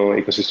the Juno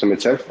ecosystem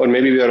itself, or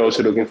maybe we are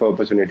also looking for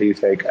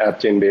opportunities like app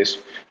chain based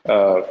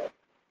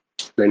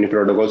lending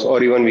protocols,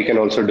 or even we can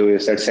also do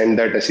is that send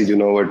that SC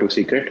Juno over to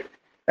Secret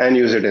and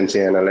use it in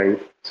Sienna Lend.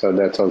 So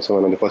that's also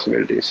one of the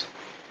possibilities.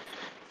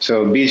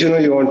 So B Juno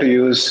you want to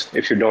use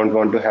if you don't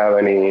want to have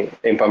any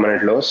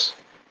impermanent loss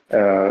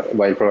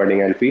while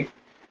providing LP,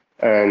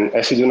 and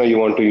SC Juno you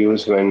want to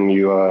use when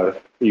you are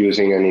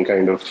using any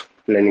kind of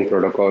lending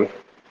protocol.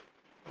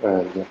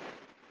 And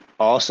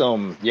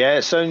Awesome. Yeah,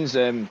 it sounds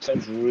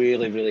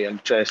really, really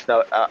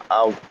interesting.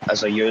 I'll,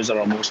 as a user,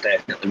 I most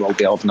definitely will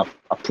be having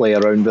a play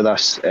around with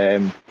this.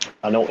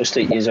 I noticed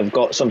that you've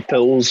got some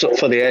pools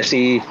for the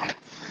SE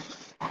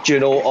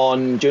Juno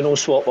on Juno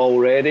Swap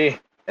already.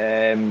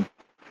 Are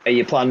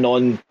you planning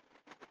on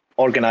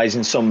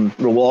organising some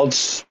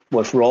rewards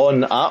with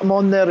Ron Atom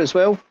on there as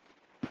well?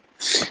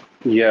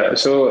 Yeah,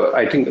 so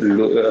I think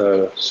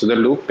so the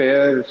loop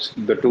pairs,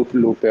 the two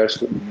loop pairs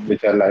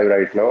which are live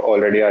right now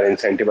already are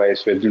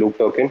incentivized with loop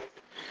token,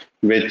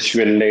 which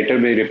will later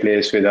be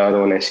replaced with our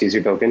own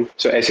SEZ token.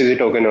 So SEZ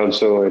token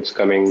also it's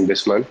coming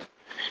this month,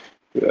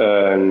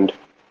 and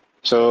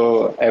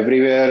so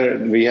everywhere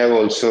we have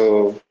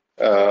also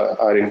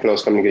are in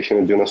close communication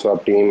with Juno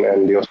Swap team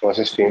and the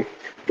Osmosis team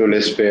to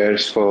list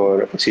pairs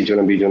for C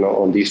Juno, B Juno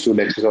on these two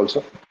dexes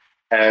also.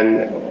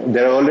 And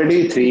there are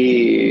already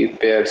 3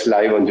 pairs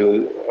live on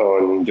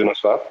Juno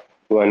Swap.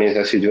 One is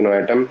SC Juno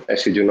Atom,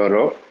 SC Juno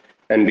Raw,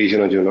 and B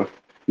Juno Juno.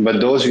 But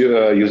those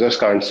users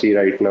can't see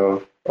right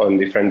now on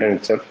the front end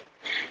itself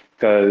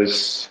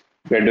because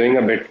we're doing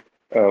a bit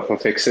for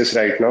fixes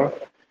right now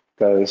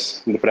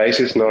because the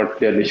price is not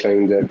clearly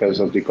showing there because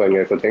of the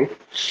CoinGecko thing.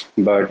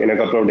 But in a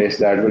couple of days,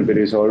 that will be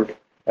resolved.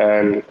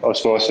 And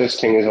Osmosis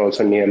thing is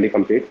also nearly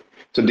complete.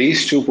 So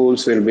these 2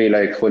 pools will be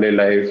like fully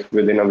live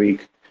within a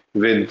week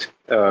with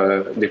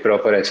the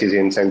proper SEZ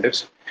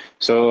incentives.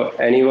 So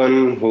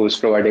anyone who's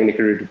providing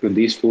liquidity to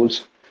these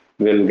pools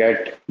will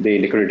get the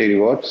liquidity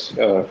rewards,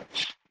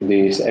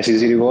 the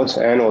SEZ rewards,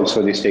 and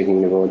also the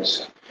staking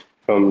rewards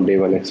from day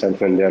one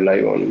itself when they're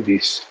live on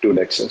these 2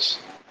 dexes.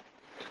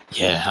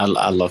 Yeah,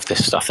 I love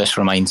this stuff. This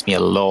reminds me a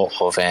lot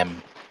of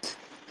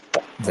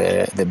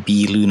the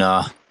B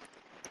Luna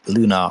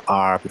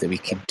ARB that we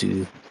could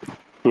do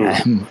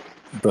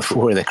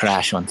before the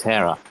crash on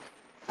Terra.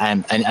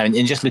 And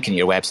just looking at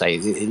your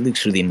website, it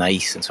looks really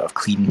nice and sort of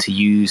clean to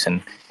use,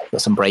 and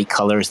got some bright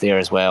colours there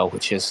as well,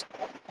 which is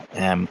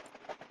a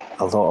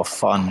lot of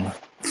fun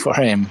for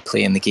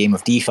playing the game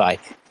of DeFi.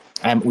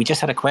 We just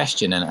had a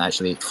question, and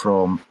actually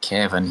from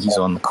Kevin, he's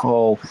on the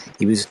call.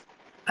 He was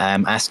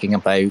asking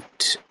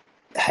about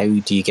how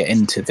do you get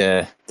into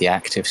the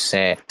active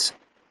set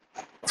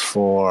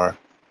for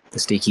the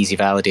StakeEasy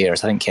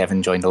validators. I think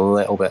Kevin joined a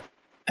little bit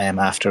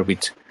after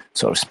we'd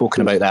sort of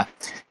spoken about that.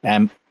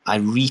 I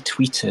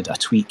retweeted a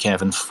tweet,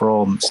 Kevin,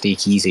 from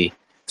StakeEasy.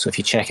 So if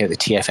you check out the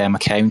TFM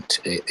account,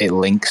 it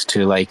links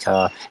to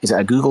is it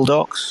a Google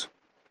Docs?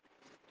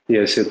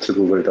 Yes, it's a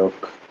Google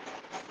Doc.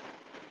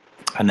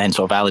 And then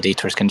sort of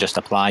validators can just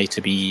apply to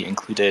be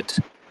included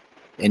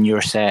in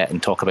your set and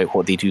talk about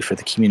what they do for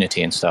the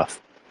community and stuff.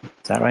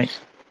 Is that right?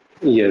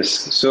 Yes.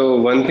 So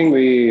one thing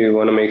we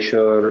want to make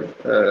sure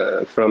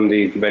from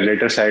the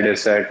validator side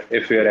is that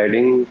if we are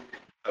adding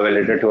a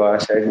validator to our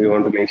site, we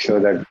want to make sure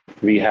that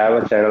we have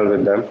a channel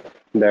with them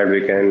that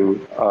we can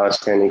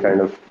ask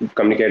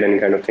communicate any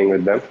kind of thing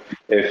with them.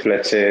 If,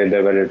 let's say, the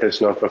validator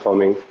is not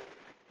performing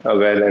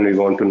well and we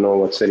want to know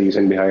what's the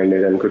reason behind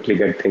it and quickly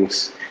get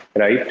things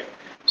right.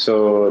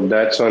 So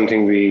that's one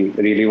thing we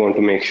really want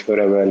to make sure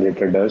a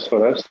validator does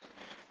for us.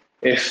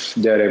 If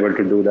they're able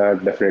to do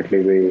that,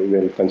 definitely we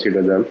will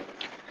consider them.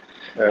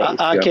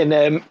 I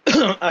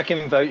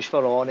can vouch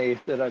for Oni.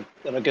 They're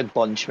a good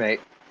bunch,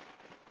 mate.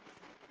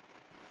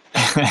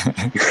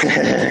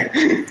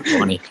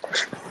 Oni.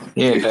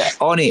 Yeah,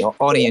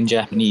 Oni in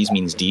Japanese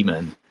means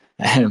demon.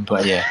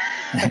 But yeah.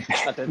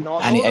 I did not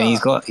know and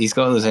that. he's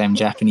got those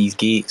Japanese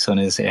gates on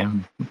his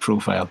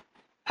profile.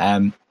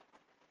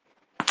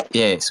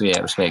 Yeah, so yeah,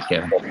 respect,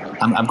 Kevin.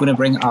 I'm going to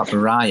bring up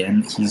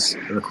Ryan. He's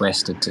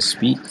requested to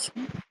speak.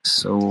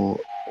 So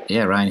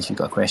yeah, Ryan, if you've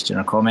got a question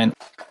or comment.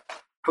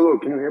 Hello,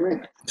 can you hear me?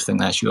 I think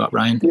that's you up,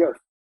 Ryan. Yes.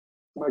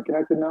 Am I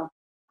connected now?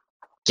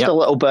 Just a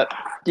little bit.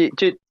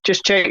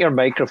 Just check your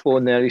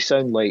microphone there. You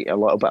sound like a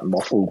little bit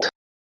muffled.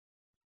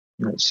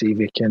 Let's see if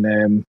we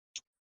can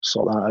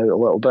sort that out a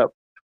little bit.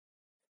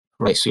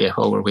 Right, so yeah,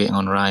 while we're waiting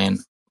on Ryan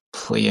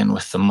playing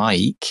with the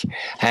mic.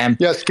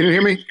 Yes, can you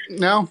hear me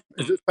now?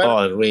 Is this better?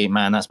 Oh, wait,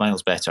 man, that's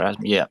miles better.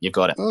 Yeah, you've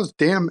got it. Those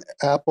damn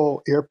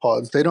Apple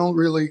AirPods, they don't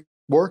really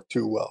work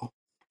too well.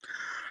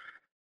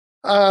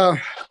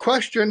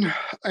 Question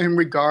in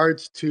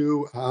regards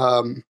to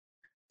the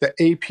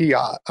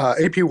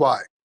APY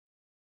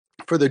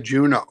for the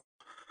Juno.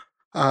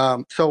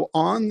 So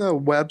on the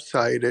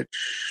website, it's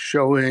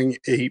showing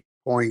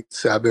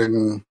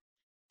 8.7 ...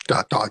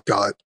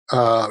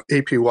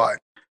 APY.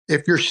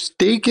 If you're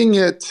staking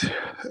it,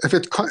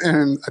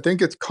 and I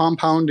think it's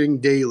compounding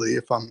daily,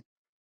 if I'm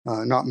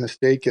not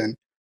mistaken,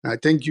 I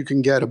think you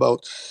can get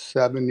about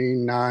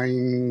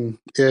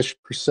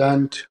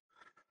 79-ish%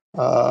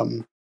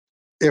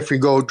 if we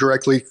go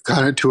directly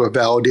kind of to a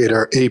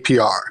validator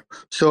APR.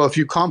 So if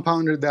you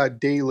compounded that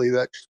daily,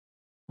 that's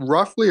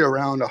roughly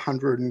around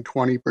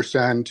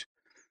 120%,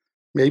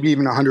 maybe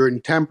even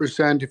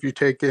 110% if you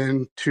take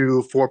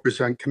into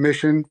 4%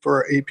 commission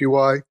for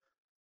APY.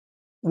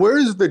 Where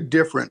is the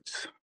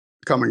difference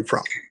coming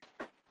from?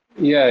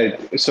 Yeah,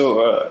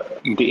 so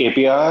the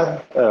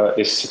APR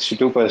is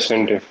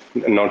 62% if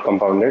not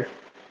compounded.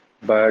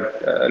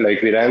 But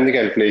like we ran the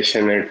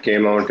calculation, it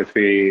came out if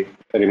we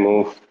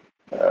remove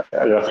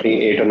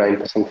roughly 8 or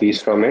 9%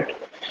 fees from it.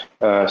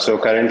 So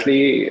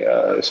currently,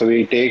 so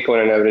we take on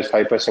an average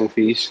 5%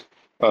 fees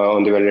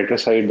on the validator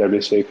side that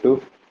we stake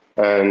to,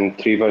 and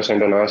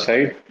 3% on our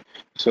side.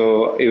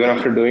 So even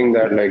after doing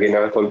that, like in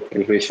our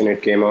calculation,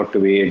 it came out to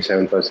be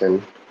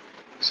 87%.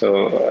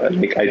 So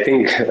like I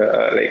think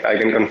like I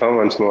can confirm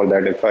once more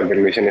that if our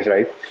calculation is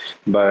right,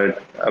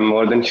 but I'm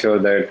more than sure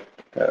that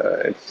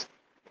it's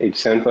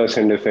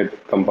 87% if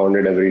it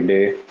compounded every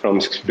day from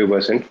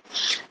 62%.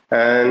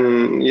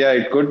 And yeah,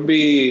 it could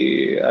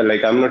be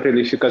like I'm not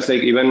really sure because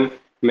like even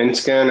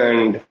Minscan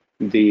and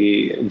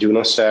the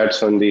Juno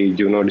stats on the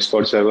Juno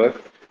Discord server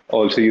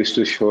also used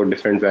to show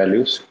different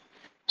values.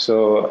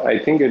 So I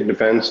think it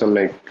depends on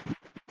like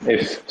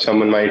if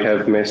someone might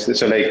have missed it.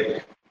 So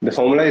like the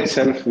formula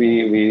itself,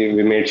 we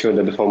made sure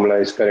that the formula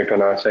is correct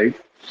on our side,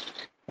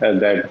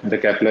 that the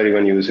Kepler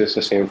even uses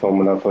the same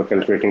formula for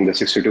calculating the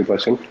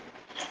 62%.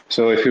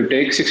 So if you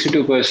take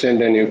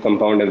 62% and you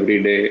compound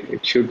every day,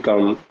 it should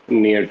come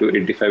near to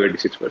 85,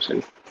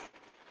 86%.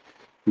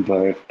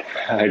 But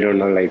I don't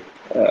know, like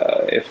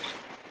if,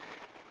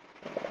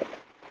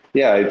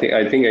 yeah, I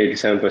think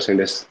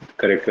 87% is the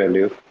correct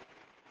value.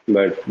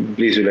 But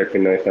please do let me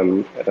know if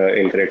I'm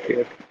incorrect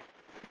here.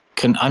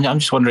 I'm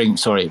just wondering,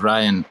 sorry,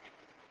 Ryan,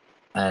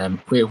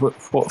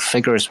 what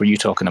figures were you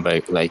talking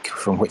about, like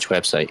from which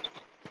website?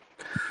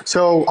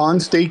 So on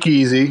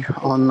StakeEasy,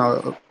 on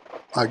the,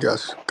 I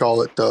guess,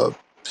 call it the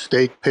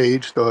stake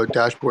page, the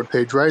dashboard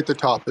page, right at the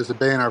top is a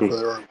banner for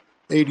their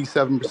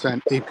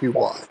 87%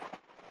 APY.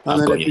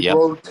 And then if you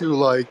go to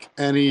like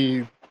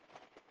any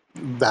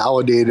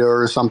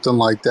validator or something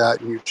like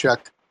that and you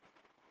check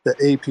the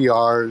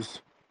APRs,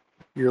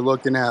 you're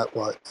looking at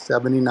what,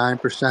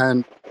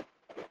 79%.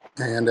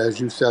 And as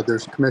you said,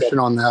 there's commission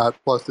on that,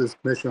 plus there's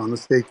commission on the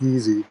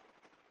StakeEasy.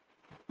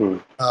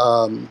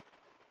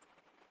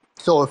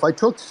 So if I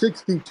took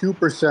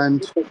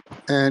 62%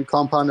 and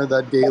compounded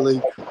that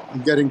daily,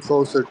 I'm getting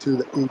closer to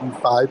the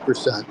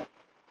 85%.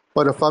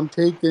 But if I'm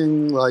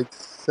taking like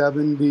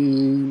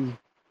 70,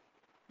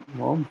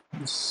 well,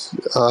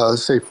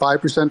 say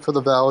 5% for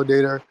the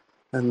validator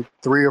and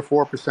 3 or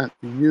 4%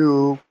 for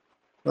you,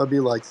 that'd be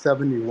like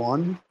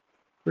 71%.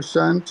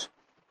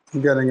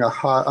 I'm getting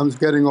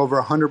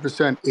over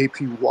 100%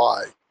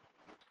 APY.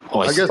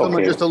 I guess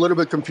I'm just a little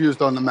bit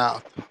confused on the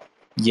math.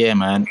 Yeah,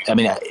 man. I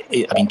mean,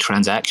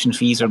 transaction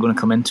fees are going to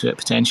come into it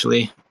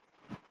potentially,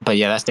 but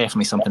yeah, that's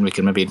definitely something we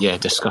can maybe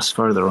discuss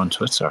further on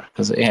Twitter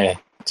because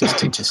just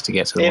to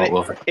get to the bottom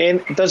of it.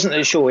 And doesn't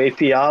it show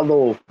APR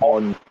though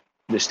on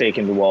the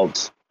staking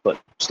rewards? But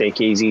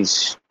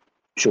StakeEasy's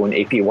showing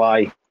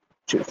APY,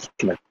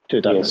 kind of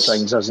two different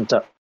things, isn't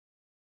it?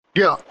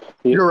 Yeah,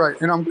 you're right,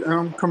 and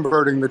I'm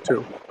converting the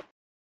two.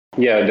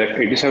 Yeah, that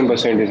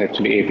 87% is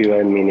actually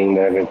APY, meaning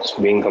that it's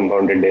being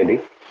compounded daily.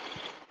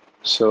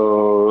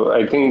 So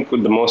I think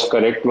the most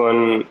correct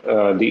one,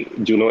 the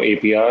Juno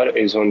APR,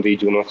 is on the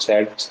Juno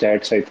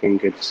stats. I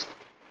think it's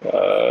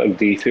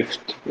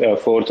the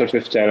fourth or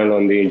fifth channel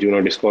on the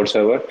Juno Discord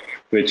server,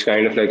 which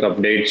kind of like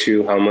updates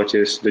you how much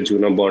is the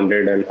Juno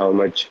bonded and how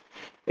much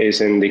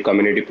is in the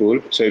community pool.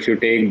 So if you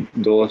take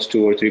those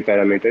 2 or 3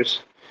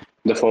 parameters,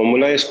 the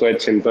formula is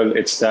quite simple.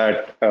 It's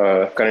that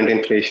current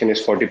inflation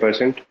is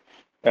 40%,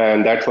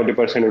 and that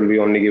 40% will be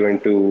only given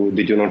to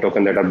the Juno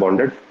token that are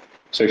bonded.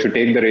 So if you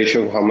take the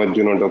ratio of how much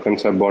Juno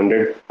tokens are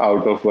bonded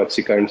out of what's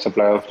the current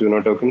supply of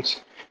Juno tokens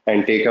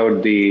and take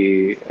out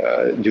the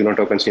Juno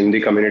tokens in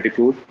the community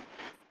pool,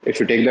 if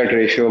you take that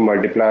ratio,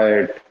 multiply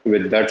it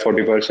with that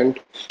 40%.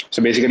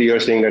 So basically you're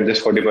saying that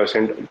this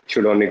 40%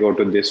 should only go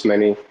to this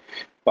many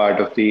part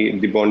of the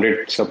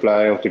bonded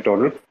supply of the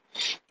total.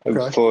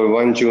 Okay. For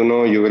one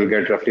Juno, you will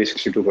get roughly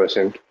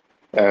 62%.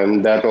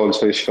 And that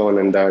also is shown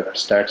in that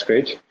stats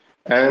page.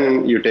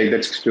 And you take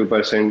that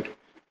 62%,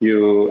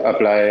 you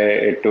apply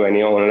it to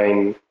any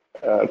online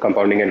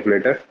compounding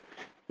calculator.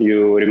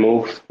 You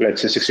remove,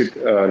 let's say,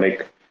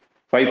 5%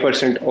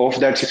 of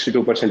that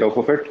 62% off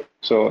of it.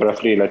 So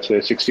roughly, let's say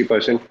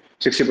 60%.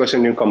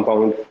 60% you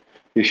compound,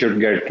 you should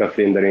get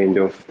roughly in the range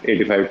of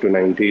 85 to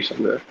 90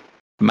 somewhere.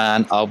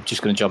 Man, I'm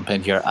just going to jump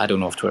in here. I don't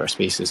know if Twitter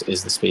Spaces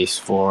is the space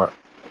for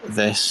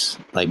this.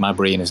 Like, my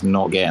brain is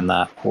not getting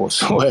that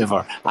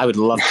whatsoever. I would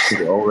love to see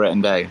it all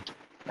written down.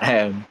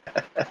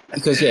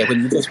 Because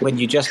when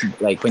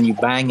you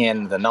bang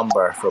in the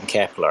number from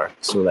Kepler,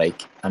 so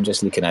like I'm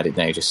just looking at it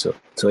now, just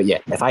so yeah,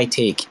 if I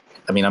take,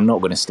 I mean, I'm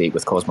not going to stake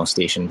with Cosmos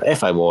Station, but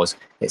if I was,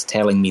 it's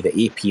telling me the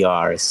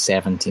APR is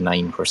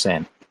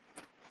 79%.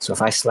 So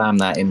if I slam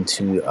that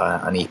into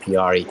an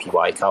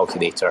APY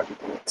calculator,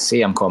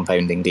 say I'm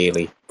compounding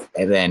daily,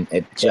 and then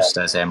it just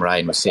as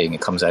Ryan was saying,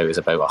 it comes out as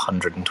about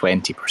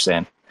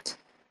 120%.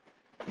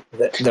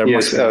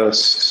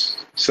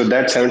 So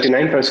that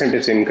 79%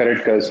 is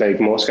incorrect because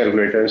like most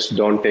calculators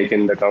don't take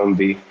into account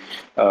the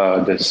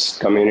this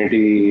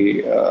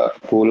community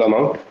pool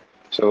amount.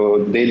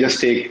 So they just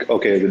take,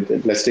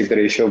 let's take the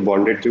ratio of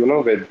bonded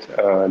Juno with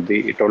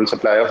the total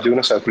supply of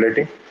Juno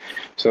circulating.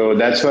 So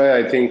that's why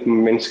I think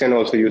Mintscan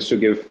also used to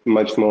give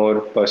much more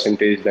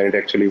percentage than it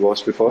actually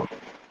was before.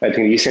 I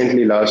think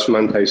recently, last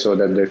month, I saw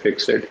that they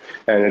fixed it,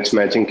 and it's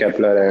matching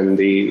Kepler and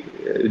the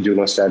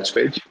Juno stats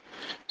page.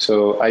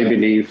 So I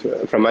believe,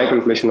 from my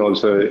calculation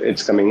also,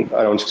 it's coming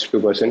around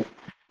 62%.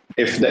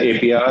 If the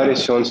APR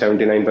is shown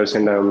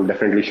 79%, I'm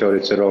definitely sure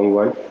it's the wrong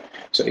one.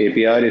 So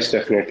APR is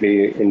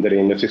definitely in the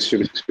range of 60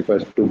 to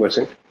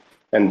 62%,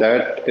 and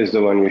that is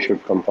the one you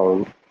should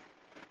compound.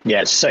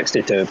 Yeah, it's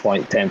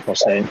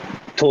 62.10%.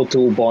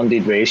 Total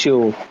bonded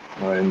ratio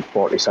around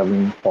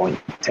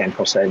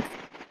 47.10%.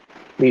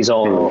 These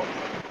all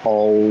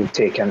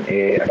take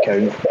into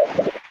account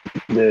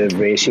the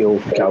ratio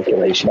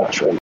calculation.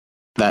 That's right.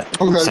 That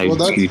Okay, sounds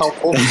that's good.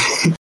 helpful.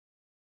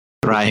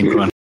 Ryan, go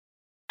on.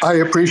 I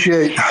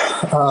appreciate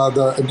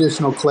the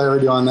additional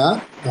clarity on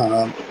that.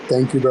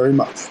 Thank you very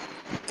much.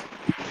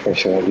 For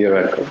sure, you're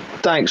welcome.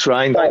 Thanks,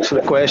 Ryan. Thanks for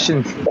the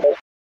question.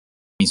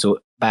 So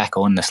back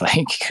on this,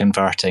 like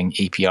converting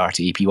APR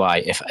to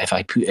APY, if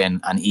I put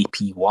in an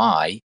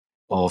APY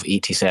of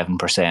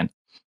 87%,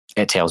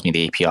 it tells me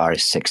the APR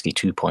is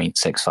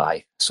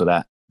 62.65. So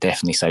that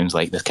definitely sounds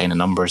like the kind of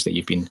numbers that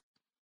you've been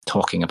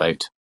talking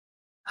about.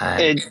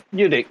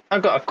 Yuri,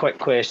 I've got a quick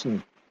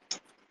question.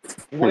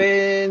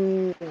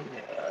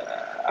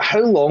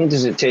 How long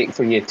does it take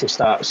for you to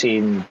start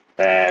seeing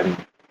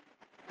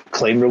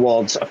claim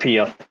rewards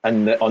appear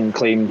in the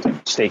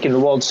unclaimed staking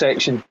rewards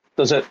section?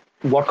 Does it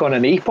work on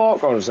an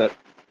epoch, or does it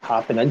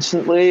happen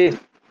instantly?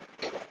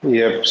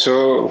 Yep.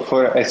 So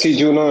for SC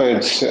Juno,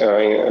 it's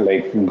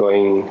like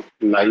going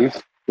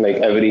live. Like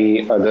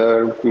every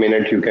other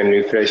minute, you can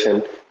refresh,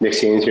 and the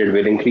exchange rate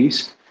will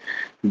increase.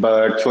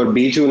 But for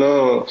B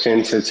Juno,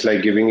 since it's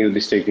like giving you the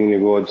staking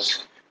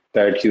rewards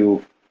that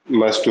you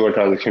must do a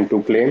transaction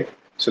to claim,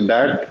 so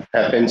that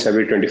happens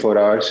every 24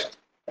 hours.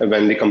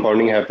 When the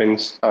compounding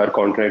happens, our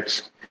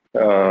contracts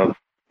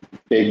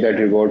take that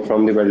reward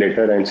from the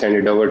validator and send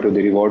it over to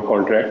the reward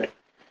contract.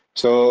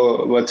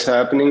 So what's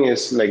happening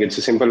is, like, it's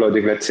a simple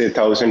logic. Let's say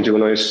 1,000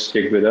 Juno is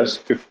staked with us,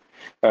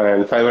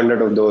 and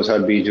 500 of those are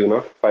B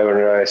Juno,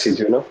 500 are SC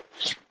Juno.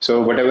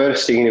 So whatever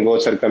staking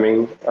rewards are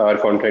coming, our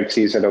contract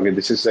sees that, okay,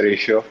 this is the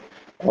ratio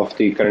of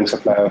the current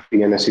supply of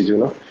P and SC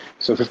Juno.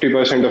 So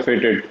 50% of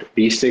it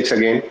restakes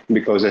again,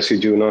 because SC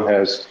Juno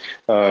has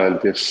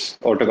this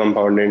auto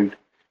compounded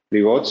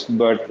rewards,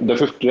 but the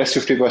rest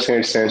 50%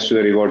 it sends to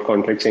the reward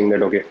contract saying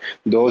that, okay,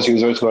 those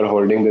users who are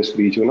holding this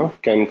B Juno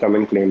can come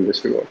and claim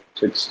this reward.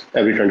 So it's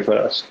every 24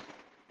 hours.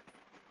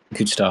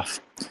 Good stuff.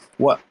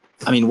 One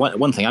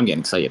thing I'm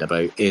getting excited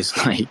about is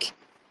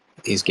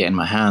getting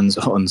my hands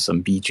on some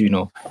B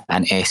Juno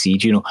and SE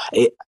Juno.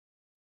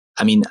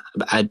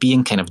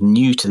 Being kind of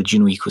new to the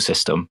Juno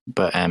ecosystem,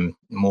 but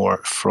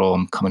more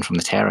coming from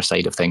the Terra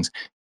side of things.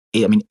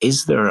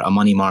 Is there a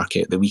money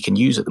market that we can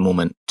use at the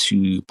moment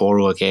to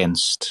borrow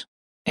against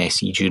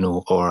SE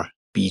Juno or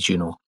B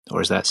Juno,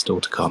 or is that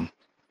still to come?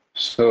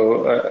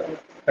 So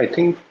I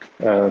think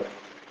the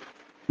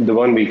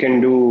one we can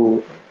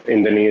do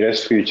in the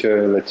nearest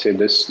future, let's say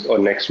this or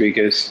next week,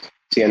 is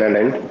Sienna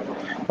Lend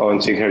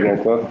on Secret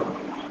Network,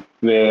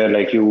 where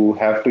like you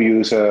have to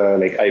use a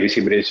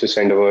IBC bridge to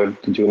send over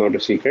the Juno to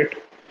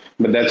Secret.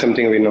 But that's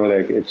something we know,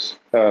 like it's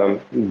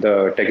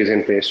the tech is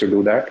in place to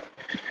do that.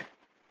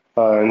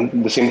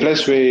 The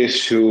simplest way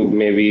is to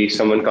maybe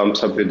someone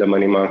comes up with the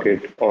money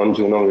market on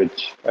Juno,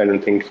 which I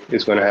don't think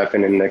is going to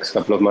happen in the next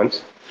couple of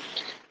months.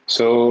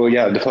 So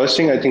yeah, the first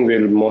thing I think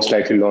we'll most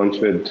likely launch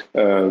with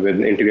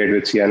integrate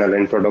with Sienna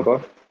Lend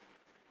protocol.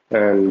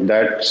 And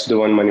that's the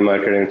one money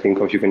market I think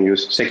of you can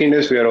use. Second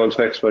is we are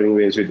also exploring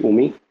ways with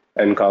Umi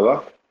and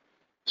Kava.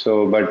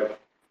 So, but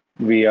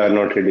we are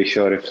not really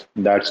sure if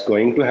that's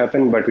going to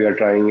happen, but we are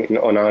trying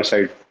on our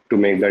side to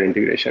make that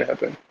integration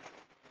happen.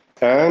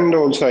 And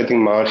also, I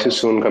think Mars is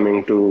soon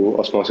coming to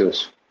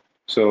Osmosis.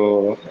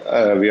 So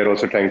we are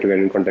also trying to get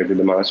in contact with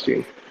the Mars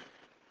team.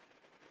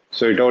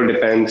 So it all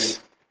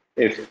depends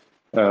if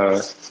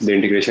the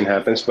integration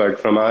happens. But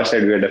from our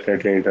side, we are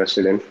definitely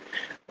interested in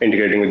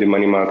integrating with the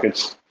money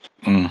markets.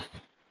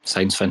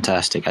 Sounds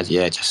fantastic.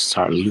 Just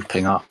start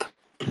looping up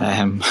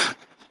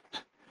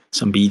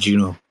some B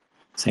Juno.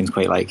 Sounds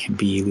quite like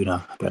B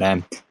Luna. But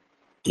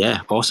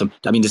awesome.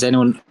 Does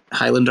anyone,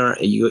 Highlander,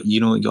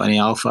 you got any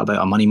alpha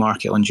about a money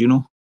market on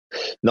Juno?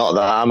 Not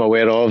that I'm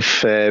aware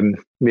of.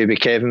 Maybe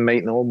Kevin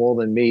might know more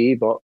than me,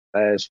 but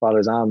as far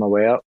as I'm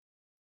aware,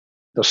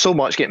 there's so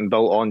much getting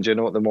built on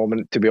Juno at the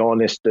moment. To be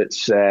honest,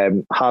 it's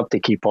hard to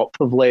keep up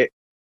with late.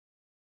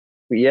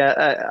 But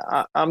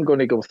yeah, I'm going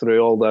to go through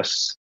all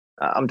this.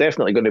 I'm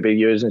definitely going to be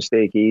using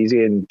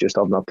StakeEasy and just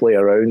having a play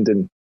around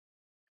and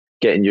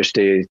getting used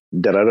to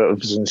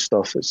derivatives and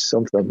stuff. It's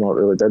something I've not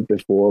really did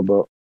before,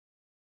 but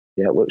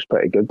yeah, it looks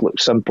pretty good.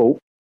 Looks simple.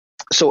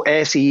 So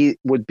SE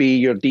would be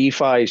your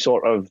DeFi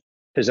sort of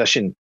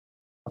position,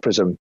 I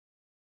presume.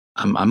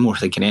 I'm more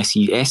thinking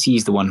SE. SE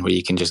is the one where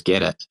you can just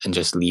get it and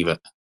just leave it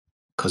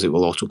because it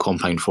will auto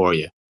compound for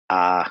you.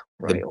 Right.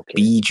 Okay.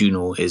 B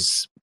Juno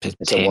is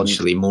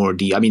potentially more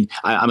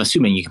I'm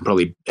assuming you can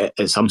probably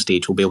at some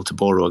stage will be able to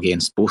borrow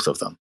against both of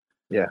them.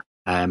 Yeah.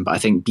 But I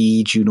think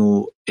B,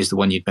 Juno, is the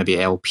one you'd maybe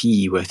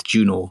LP with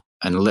Juno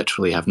and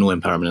literally have no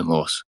impermanent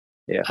loss.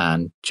 Yeah.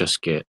 And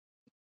just get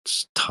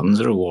tons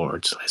of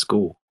rewards. Let's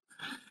go.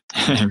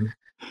 Yeah,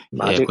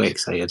 quite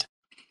excited.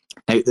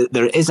 Now,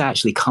 there is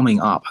actually coming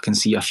up, I can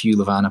see a few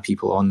Levana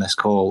people on this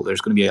call.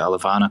 There's going to be a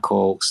Levana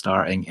call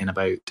starting in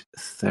about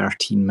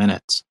 13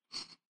 minutes.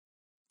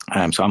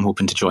 So I'm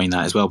hoping to join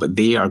that as well. But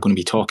they are going to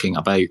be talking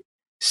about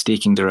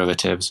staking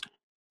derivatives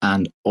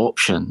and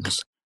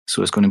options.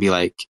 So it's going to be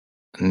like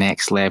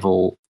next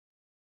level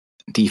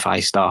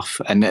DeFi stuff,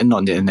 and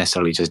not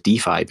necessarily just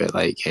DeFi, but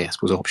like, I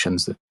suppose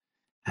options that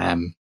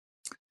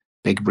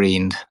big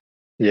brained.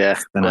 Yeah,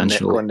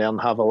 financial. Go in there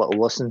and have a little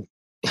listen.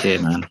 Yeah,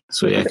 man.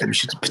 So yeah, we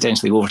should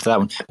potentially go over to that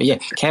one. But yeah,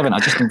 Kevin, I'll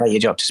just invite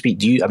you up to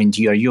speak.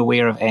 Are you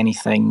aware of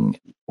anything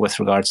with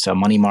regards to a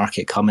money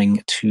market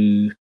coming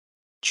to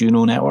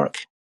Juno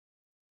network?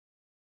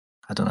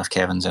 I don't know if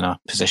Kevin's in a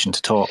position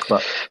to talk,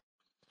 but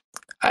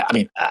I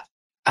mean,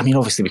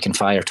 obviously we can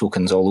fire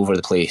tokens all over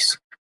the place.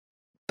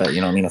 But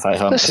you know, if I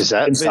have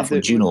stuff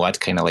with Juno, I'd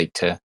kind of like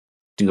to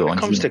do it on Juno. When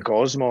it comes to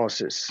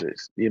Cosmos, it's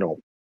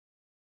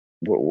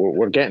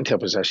we're getting to a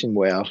position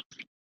where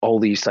all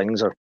these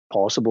things are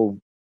possible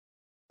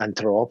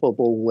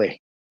interoperably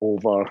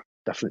over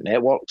different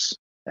networks.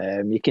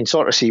 You can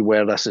sort of see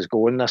where this is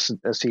going, this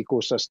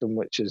ecosystem,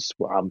 which is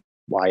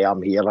why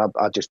I'm here.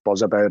 I just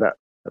buzz about it,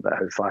 about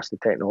how fast the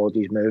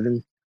technology is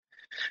moving.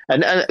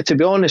 And to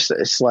be honest,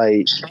 it's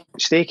like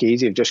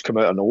StakeEasy have just come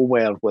out of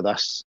nowhere with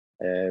this.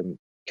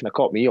 Kind of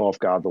caught me off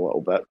guard a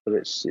little bit, but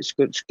it's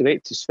good. It's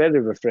great. It's very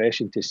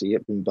refreshing to see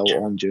it being built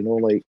on Juno,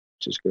 which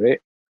is great.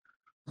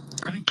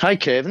 Hi,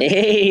 Kevin.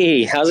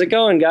 Hey, how's it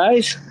going,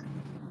 guys?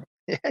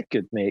 Yeah,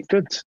 good, mate.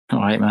 Good. All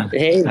right, man.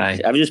 Hey, hi.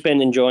 I've just been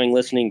enjoying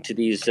listening to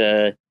these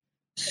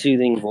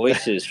soothing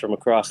voices from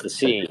across the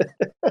sea,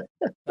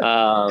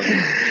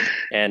 and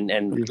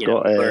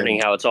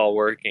learning how it's all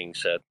working.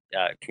 So,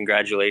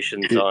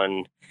 congratulations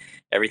on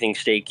everything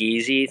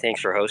StakeEasy.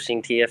 Thanks for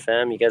hosting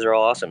TFM. You guys are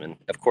all awesome, and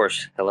of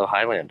course, hello,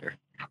 Highlander.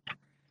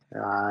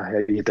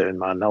 How you doing,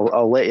 man?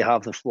 I'll let you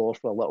have the floor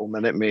for a little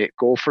minute, mate.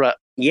 Go for it.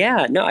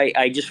 Yeah, no,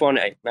 I just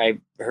I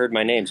heard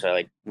my name, so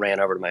I ran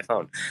over to my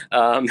phone.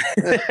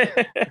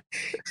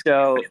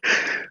 So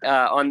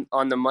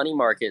on the money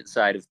market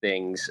side of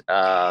things,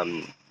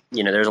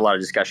 there's a lot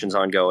of discussions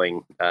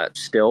ongoing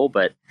still,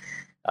 but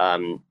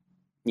I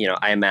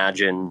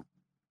imagine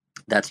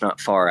that's not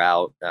far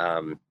out.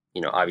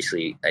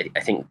 Obviously, I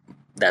think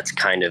that's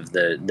kind of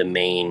the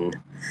main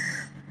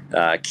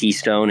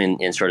keystone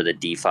in sort of the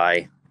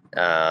DeFi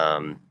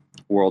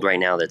world right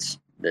now that's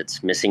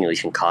missing, at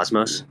least in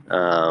Cosmos,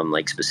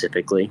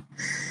 specifically.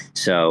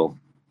 So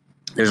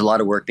there's a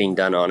lot of work being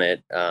done on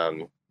it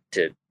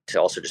to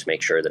also just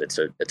make sure that it's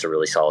a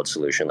really solid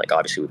solution. Like,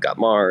 obviously we've got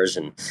Mars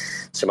and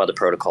some other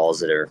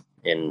protocols that are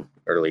in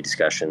early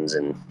discussions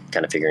and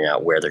kind of figuring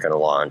out where they're going to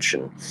launch,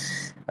 and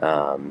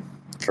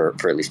for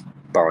at least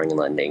borrowing and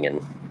lending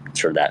and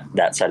sort of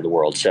that side of the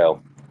world.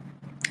 So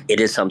it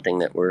is something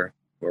that we're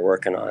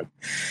working on.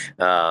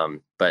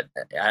 But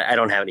I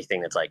don't have anything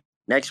that's like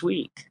next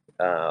week.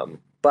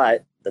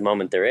 But the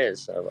moment there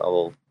is, I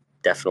will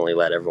definitely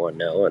let everyone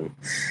know. And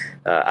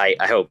I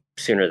hope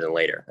sooner than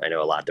later. I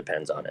know a lot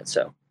depends on it.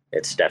 So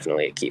it's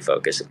definitely a key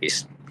focus, at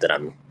least, that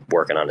I'm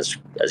working on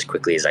as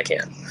quickly as I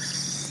can.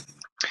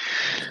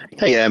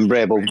 Hey,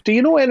 Rebel, do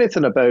you know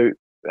anything about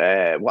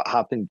what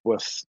happened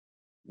with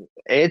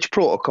Edge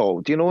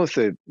Protocol? Do you know if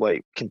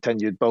they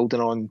continued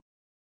building on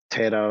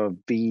Terra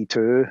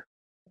V2?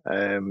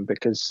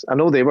 Because I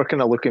know they were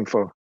kind of looking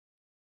for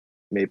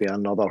maybe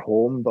another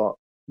home, but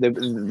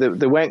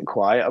they went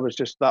quiet.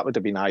 That would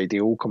have been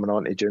ideal coming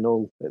on to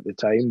Juno at the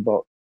time,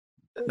 but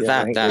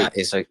yeah, that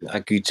is a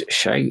good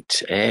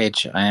shout,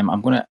 Edge.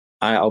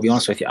 I'll be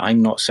honest with you,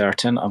 I'm not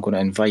certain. I'm going to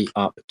invite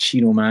up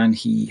Chino Man.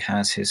 He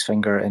has his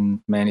finger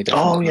in many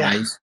different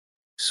pies.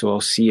 So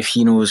I'll see if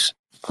he knows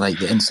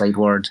the inside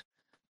word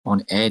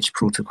on Edge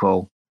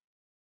Protocol.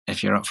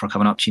 If you're up for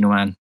coming up, Chino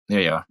Man,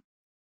 there you are.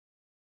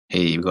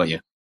 Hey, we got you.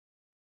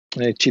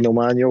 Hey, Chino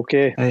Man, you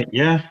okay?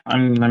 Yeah,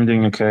 I'm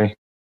doing okay.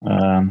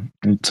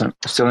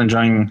 Still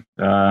enjoying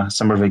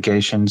summer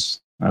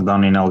vacations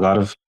down in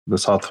Algarve, the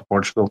south of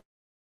Portugal.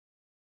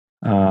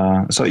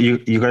 So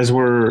you guys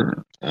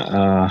were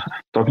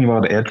talking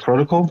about the Edge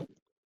protocol?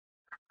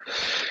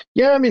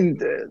 Yeah, I mean,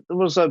 there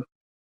was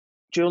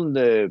during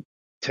the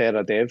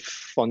Terra Dev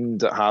Fund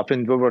that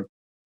happened, we were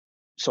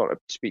sort of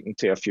speaking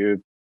to a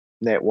few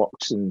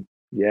networks, and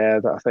I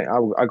think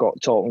I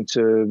got talking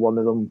to one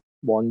of them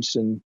once,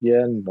 and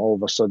all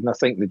of a sudden I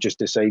think they just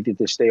decided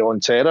to stay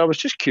on Terra. I was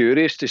just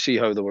curious to see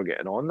how they were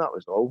getting on, that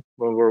was all.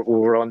 We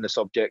were on the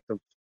subject of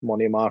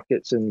money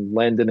markets and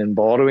lending and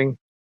borrowing.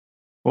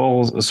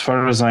 Well, as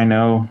far as I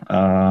know,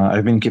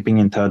 I've been keeping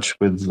in touch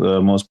with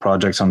most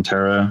projects on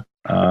Terra,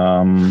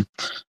 and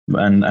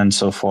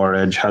so far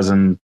Edge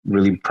hasn't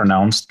really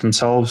pronounced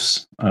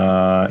themselves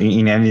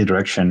in any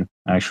direction,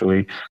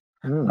 actually.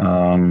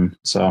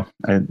 So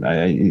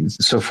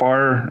so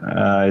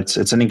far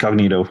it's an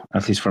incognito,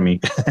 at least for me.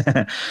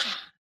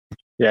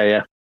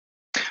 Yeah.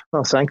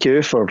 Well, thank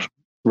you for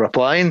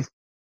replying.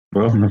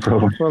 Well, no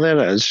problem. Well, there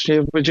it is.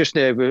 Yeah, we just,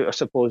 I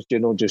suppose,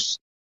 just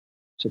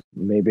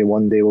maybe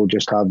one day we'll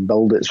just have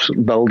build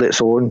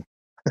its own.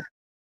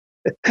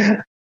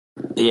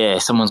 Yeah,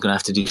 someone's going to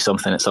have to do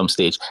something at some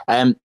stage.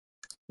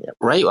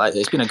 Right, well,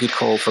 it's been a good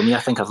call for me. I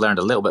think I've learned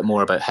a little bit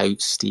more about how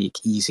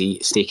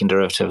StakeEasy staking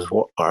derivatives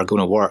are going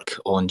to work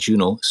on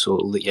Juno.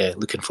 So yeah,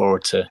 looking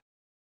forward to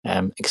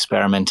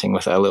experimenting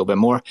with it a little bit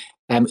more.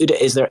 Uda,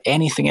 is there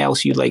anything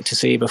else you'd like to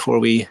say before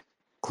we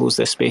close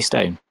this space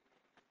down?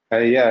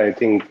 Yeah, I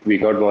think we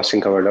got most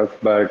thing covered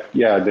up. But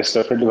yeah, there's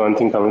definitely one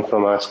thing coming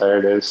from our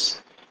side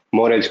is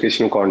more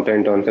educational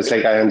content on, because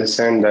like I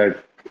understand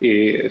that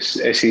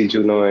SE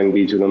Juno and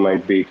B Juno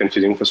might be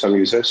confusing for some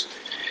users.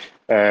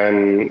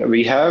 And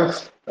we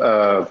have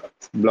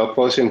blog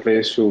posts in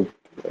place to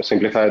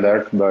simplify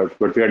that. But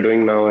what we are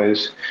doing now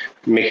is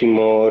making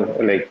more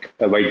like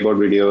whiteboard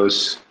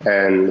videos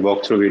and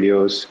walkthrough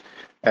videos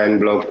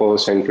and blog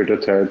posts and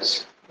Twitter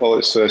threads,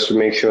 so as to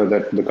make sure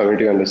that the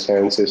community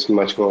understands this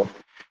much more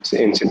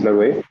in simpler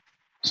way.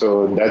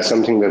 So that's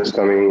something that's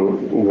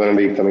going to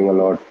be coming a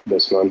lot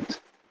this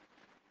month.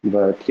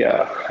 But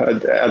yeah,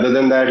 other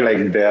than that,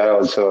 like there are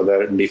also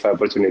other DeFi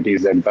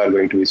opportunities that are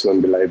going to be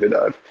soon be live with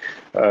our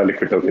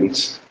liquid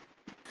tokens.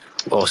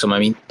 Awesome. I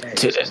mean,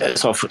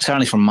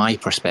 certainly from my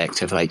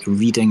perspective, like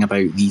reading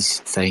about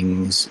these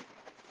things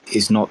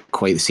is not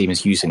quite the same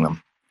as using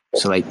them.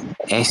 So like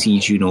SE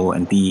Juno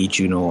and BE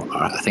Juno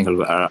are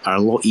a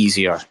lot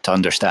easier to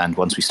understand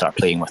once we start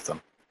playing with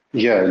them.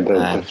 Yeah,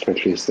 that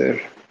definitely is there.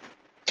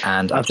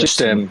 And I've just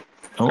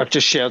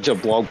shared your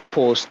blog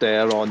post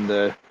there on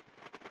the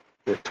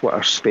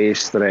Twitter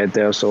space thread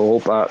there, so I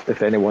hope that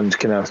if anyone's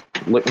kind of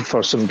looking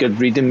for some good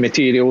reading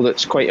material,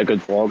 that's quite a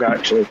good blog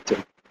actually to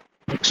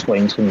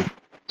explain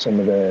some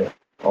of the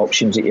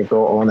options that you've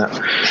got on it.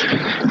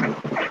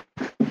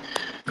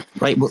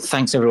 Right, well,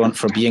 thanks everyone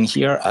for being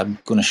here. I'm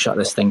going to shut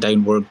this thing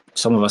down.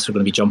 Some of us are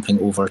going to be jumping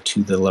over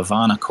to the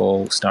Levana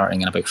call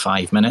starting in about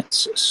 5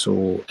 minutes.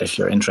 So if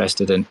you're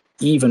interested in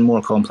even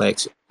more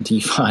complex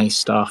DeFi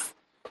stuff,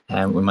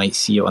 we might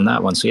see you on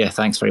that one. So yeah,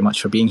 thanks very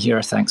much for being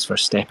here. Thanks for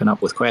stepping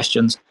up with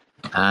questions.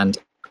 And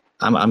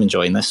I'm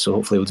enjoying this. So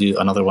hopefully we'll do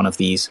another one of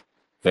these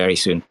very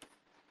soon.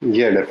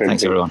 Yeah, definitely.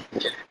 Thanks everyone.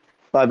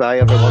 Bye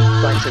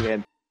everyone. Thanks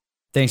again.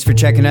 Thanks for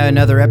checking out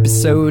another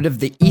episode of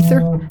The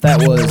Ether.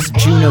 That was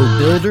Juno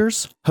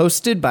Builders,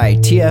 hosted by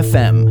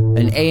TFM,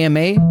 an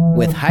AMA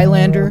with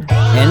Highlander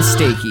and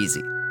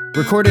StakeEasy.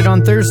 Recorded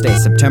on Thursday,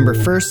 September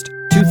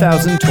 1st,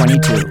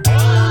 2022.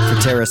 For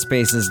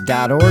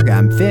TerraSpaces.org,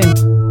 I'm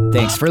Finn.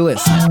 Thanks for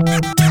listening.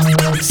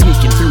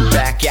 Sneaking through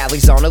back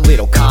alleys on a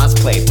little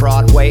cosplay.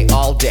 Broadway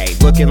all day,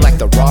 looking like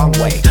the wrong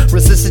way.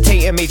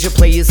 Resuscitating major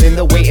players in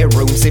the waiting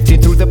room.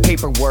 Sifting through the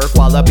paperwork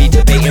while I be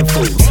debating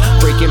fools.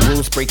 Breaking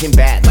rules, breaking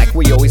bad, like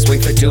we always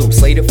wait for doom.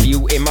 Slayed a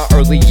few in my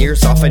early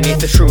years off beneath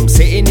the shrooms.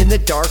 Sitting in the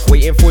dark,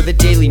 waiting for the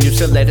daily news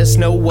to let us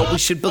know what we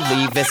should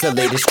believe as the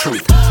latest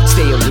truth.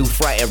 Stay aloof,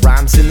 writing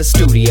rhymes in the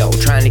studio.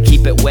 Trying to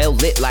keep it well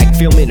lit like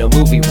filming a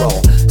movie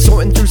roll.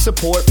 Sorting through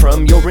support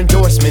from your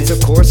endorsements.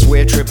 Of course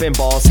we're tripping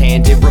balls,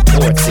 handed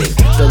reports it.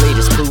 The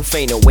latest proof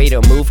ain't a way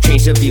to move,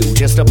 change the view.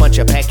 Just a bunch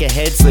of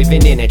peckerheads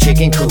living in a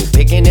chicken coop.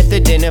 Picking at the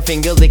dinner,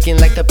 finger licking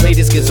like the plate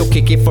is good. So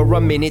kick it for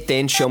a minute,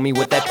 then show me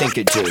what that thing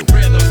could do. 2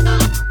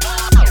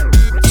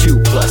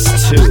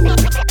 + 2.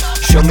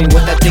 Show me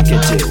what that thing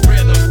could do.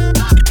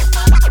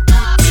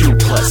 2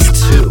 +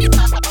 2.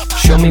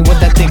 Show me what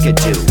that thing could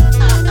do.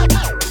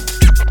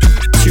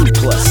 2 +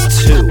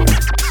 2.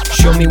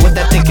 Show me what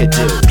that thing could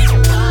do.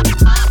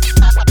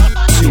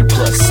 2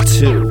 +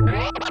 2.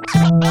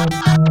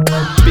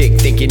 Big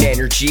thinking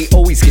energy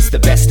always gets the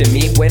best of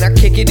me when I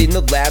kick it in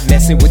the lab,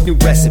 messing with new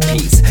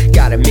recipes.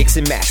 Gotta mix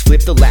and mash,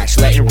 flip the latch,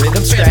 letting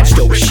rhythm scratch.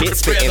 Dope shit,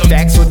 spitting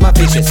facts with my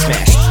vision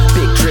smash.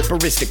 Big drip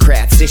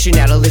aristocrats, dishing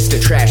out a list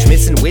of trash.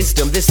 Missing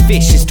wisdom, this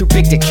fish is too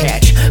big to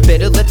catch.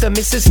 Better let the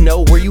missus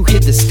know where you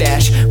hid the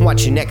stash.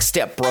 Watch your next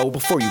step, bro,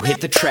 before you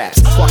hit the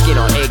traps. Walking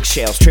on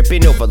eggshells,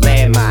 tripping over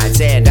landmines.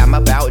 And I'm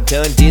about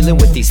done dealing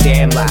with these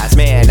damn lies.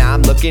 Man,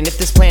 I'm looking at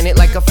this planet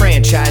like a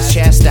franchise.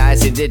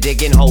 Chastised into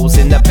digging holes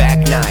in the back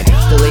nine.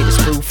 The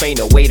latest proof ain't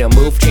a way to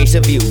move, change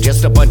the view.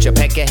 Just a bunch of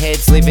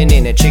peckerheads living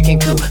in a chicken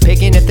coop.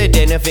 Picking at the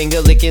dinner,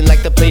 finger licking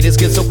like the plate is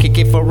good. So kick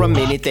it for a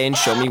minute, then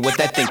show me what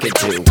that thing could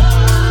do.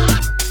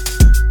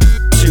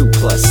 2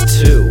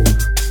 + 2.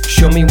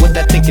 Show me what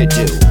that thing could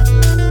do.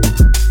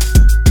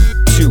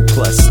 2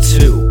 +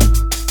 2.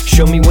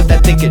 Show me what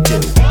that thing could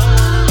do.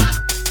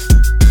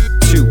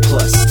 2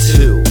 +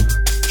 2.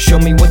 Show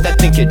me what that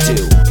thing could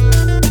do.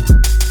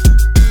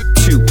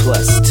 2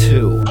 +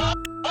 2.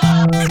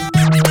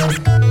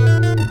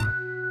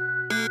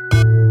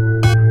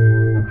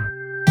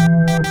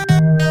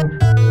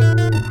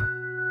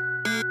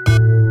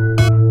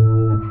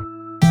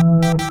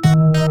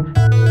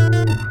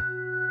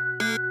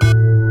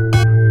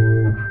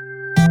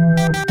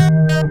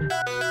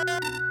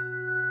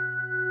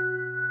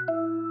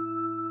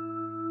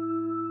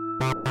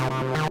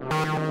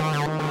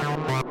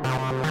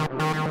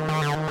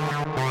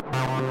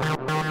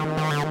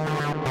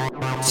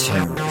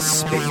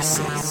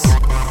 spaces.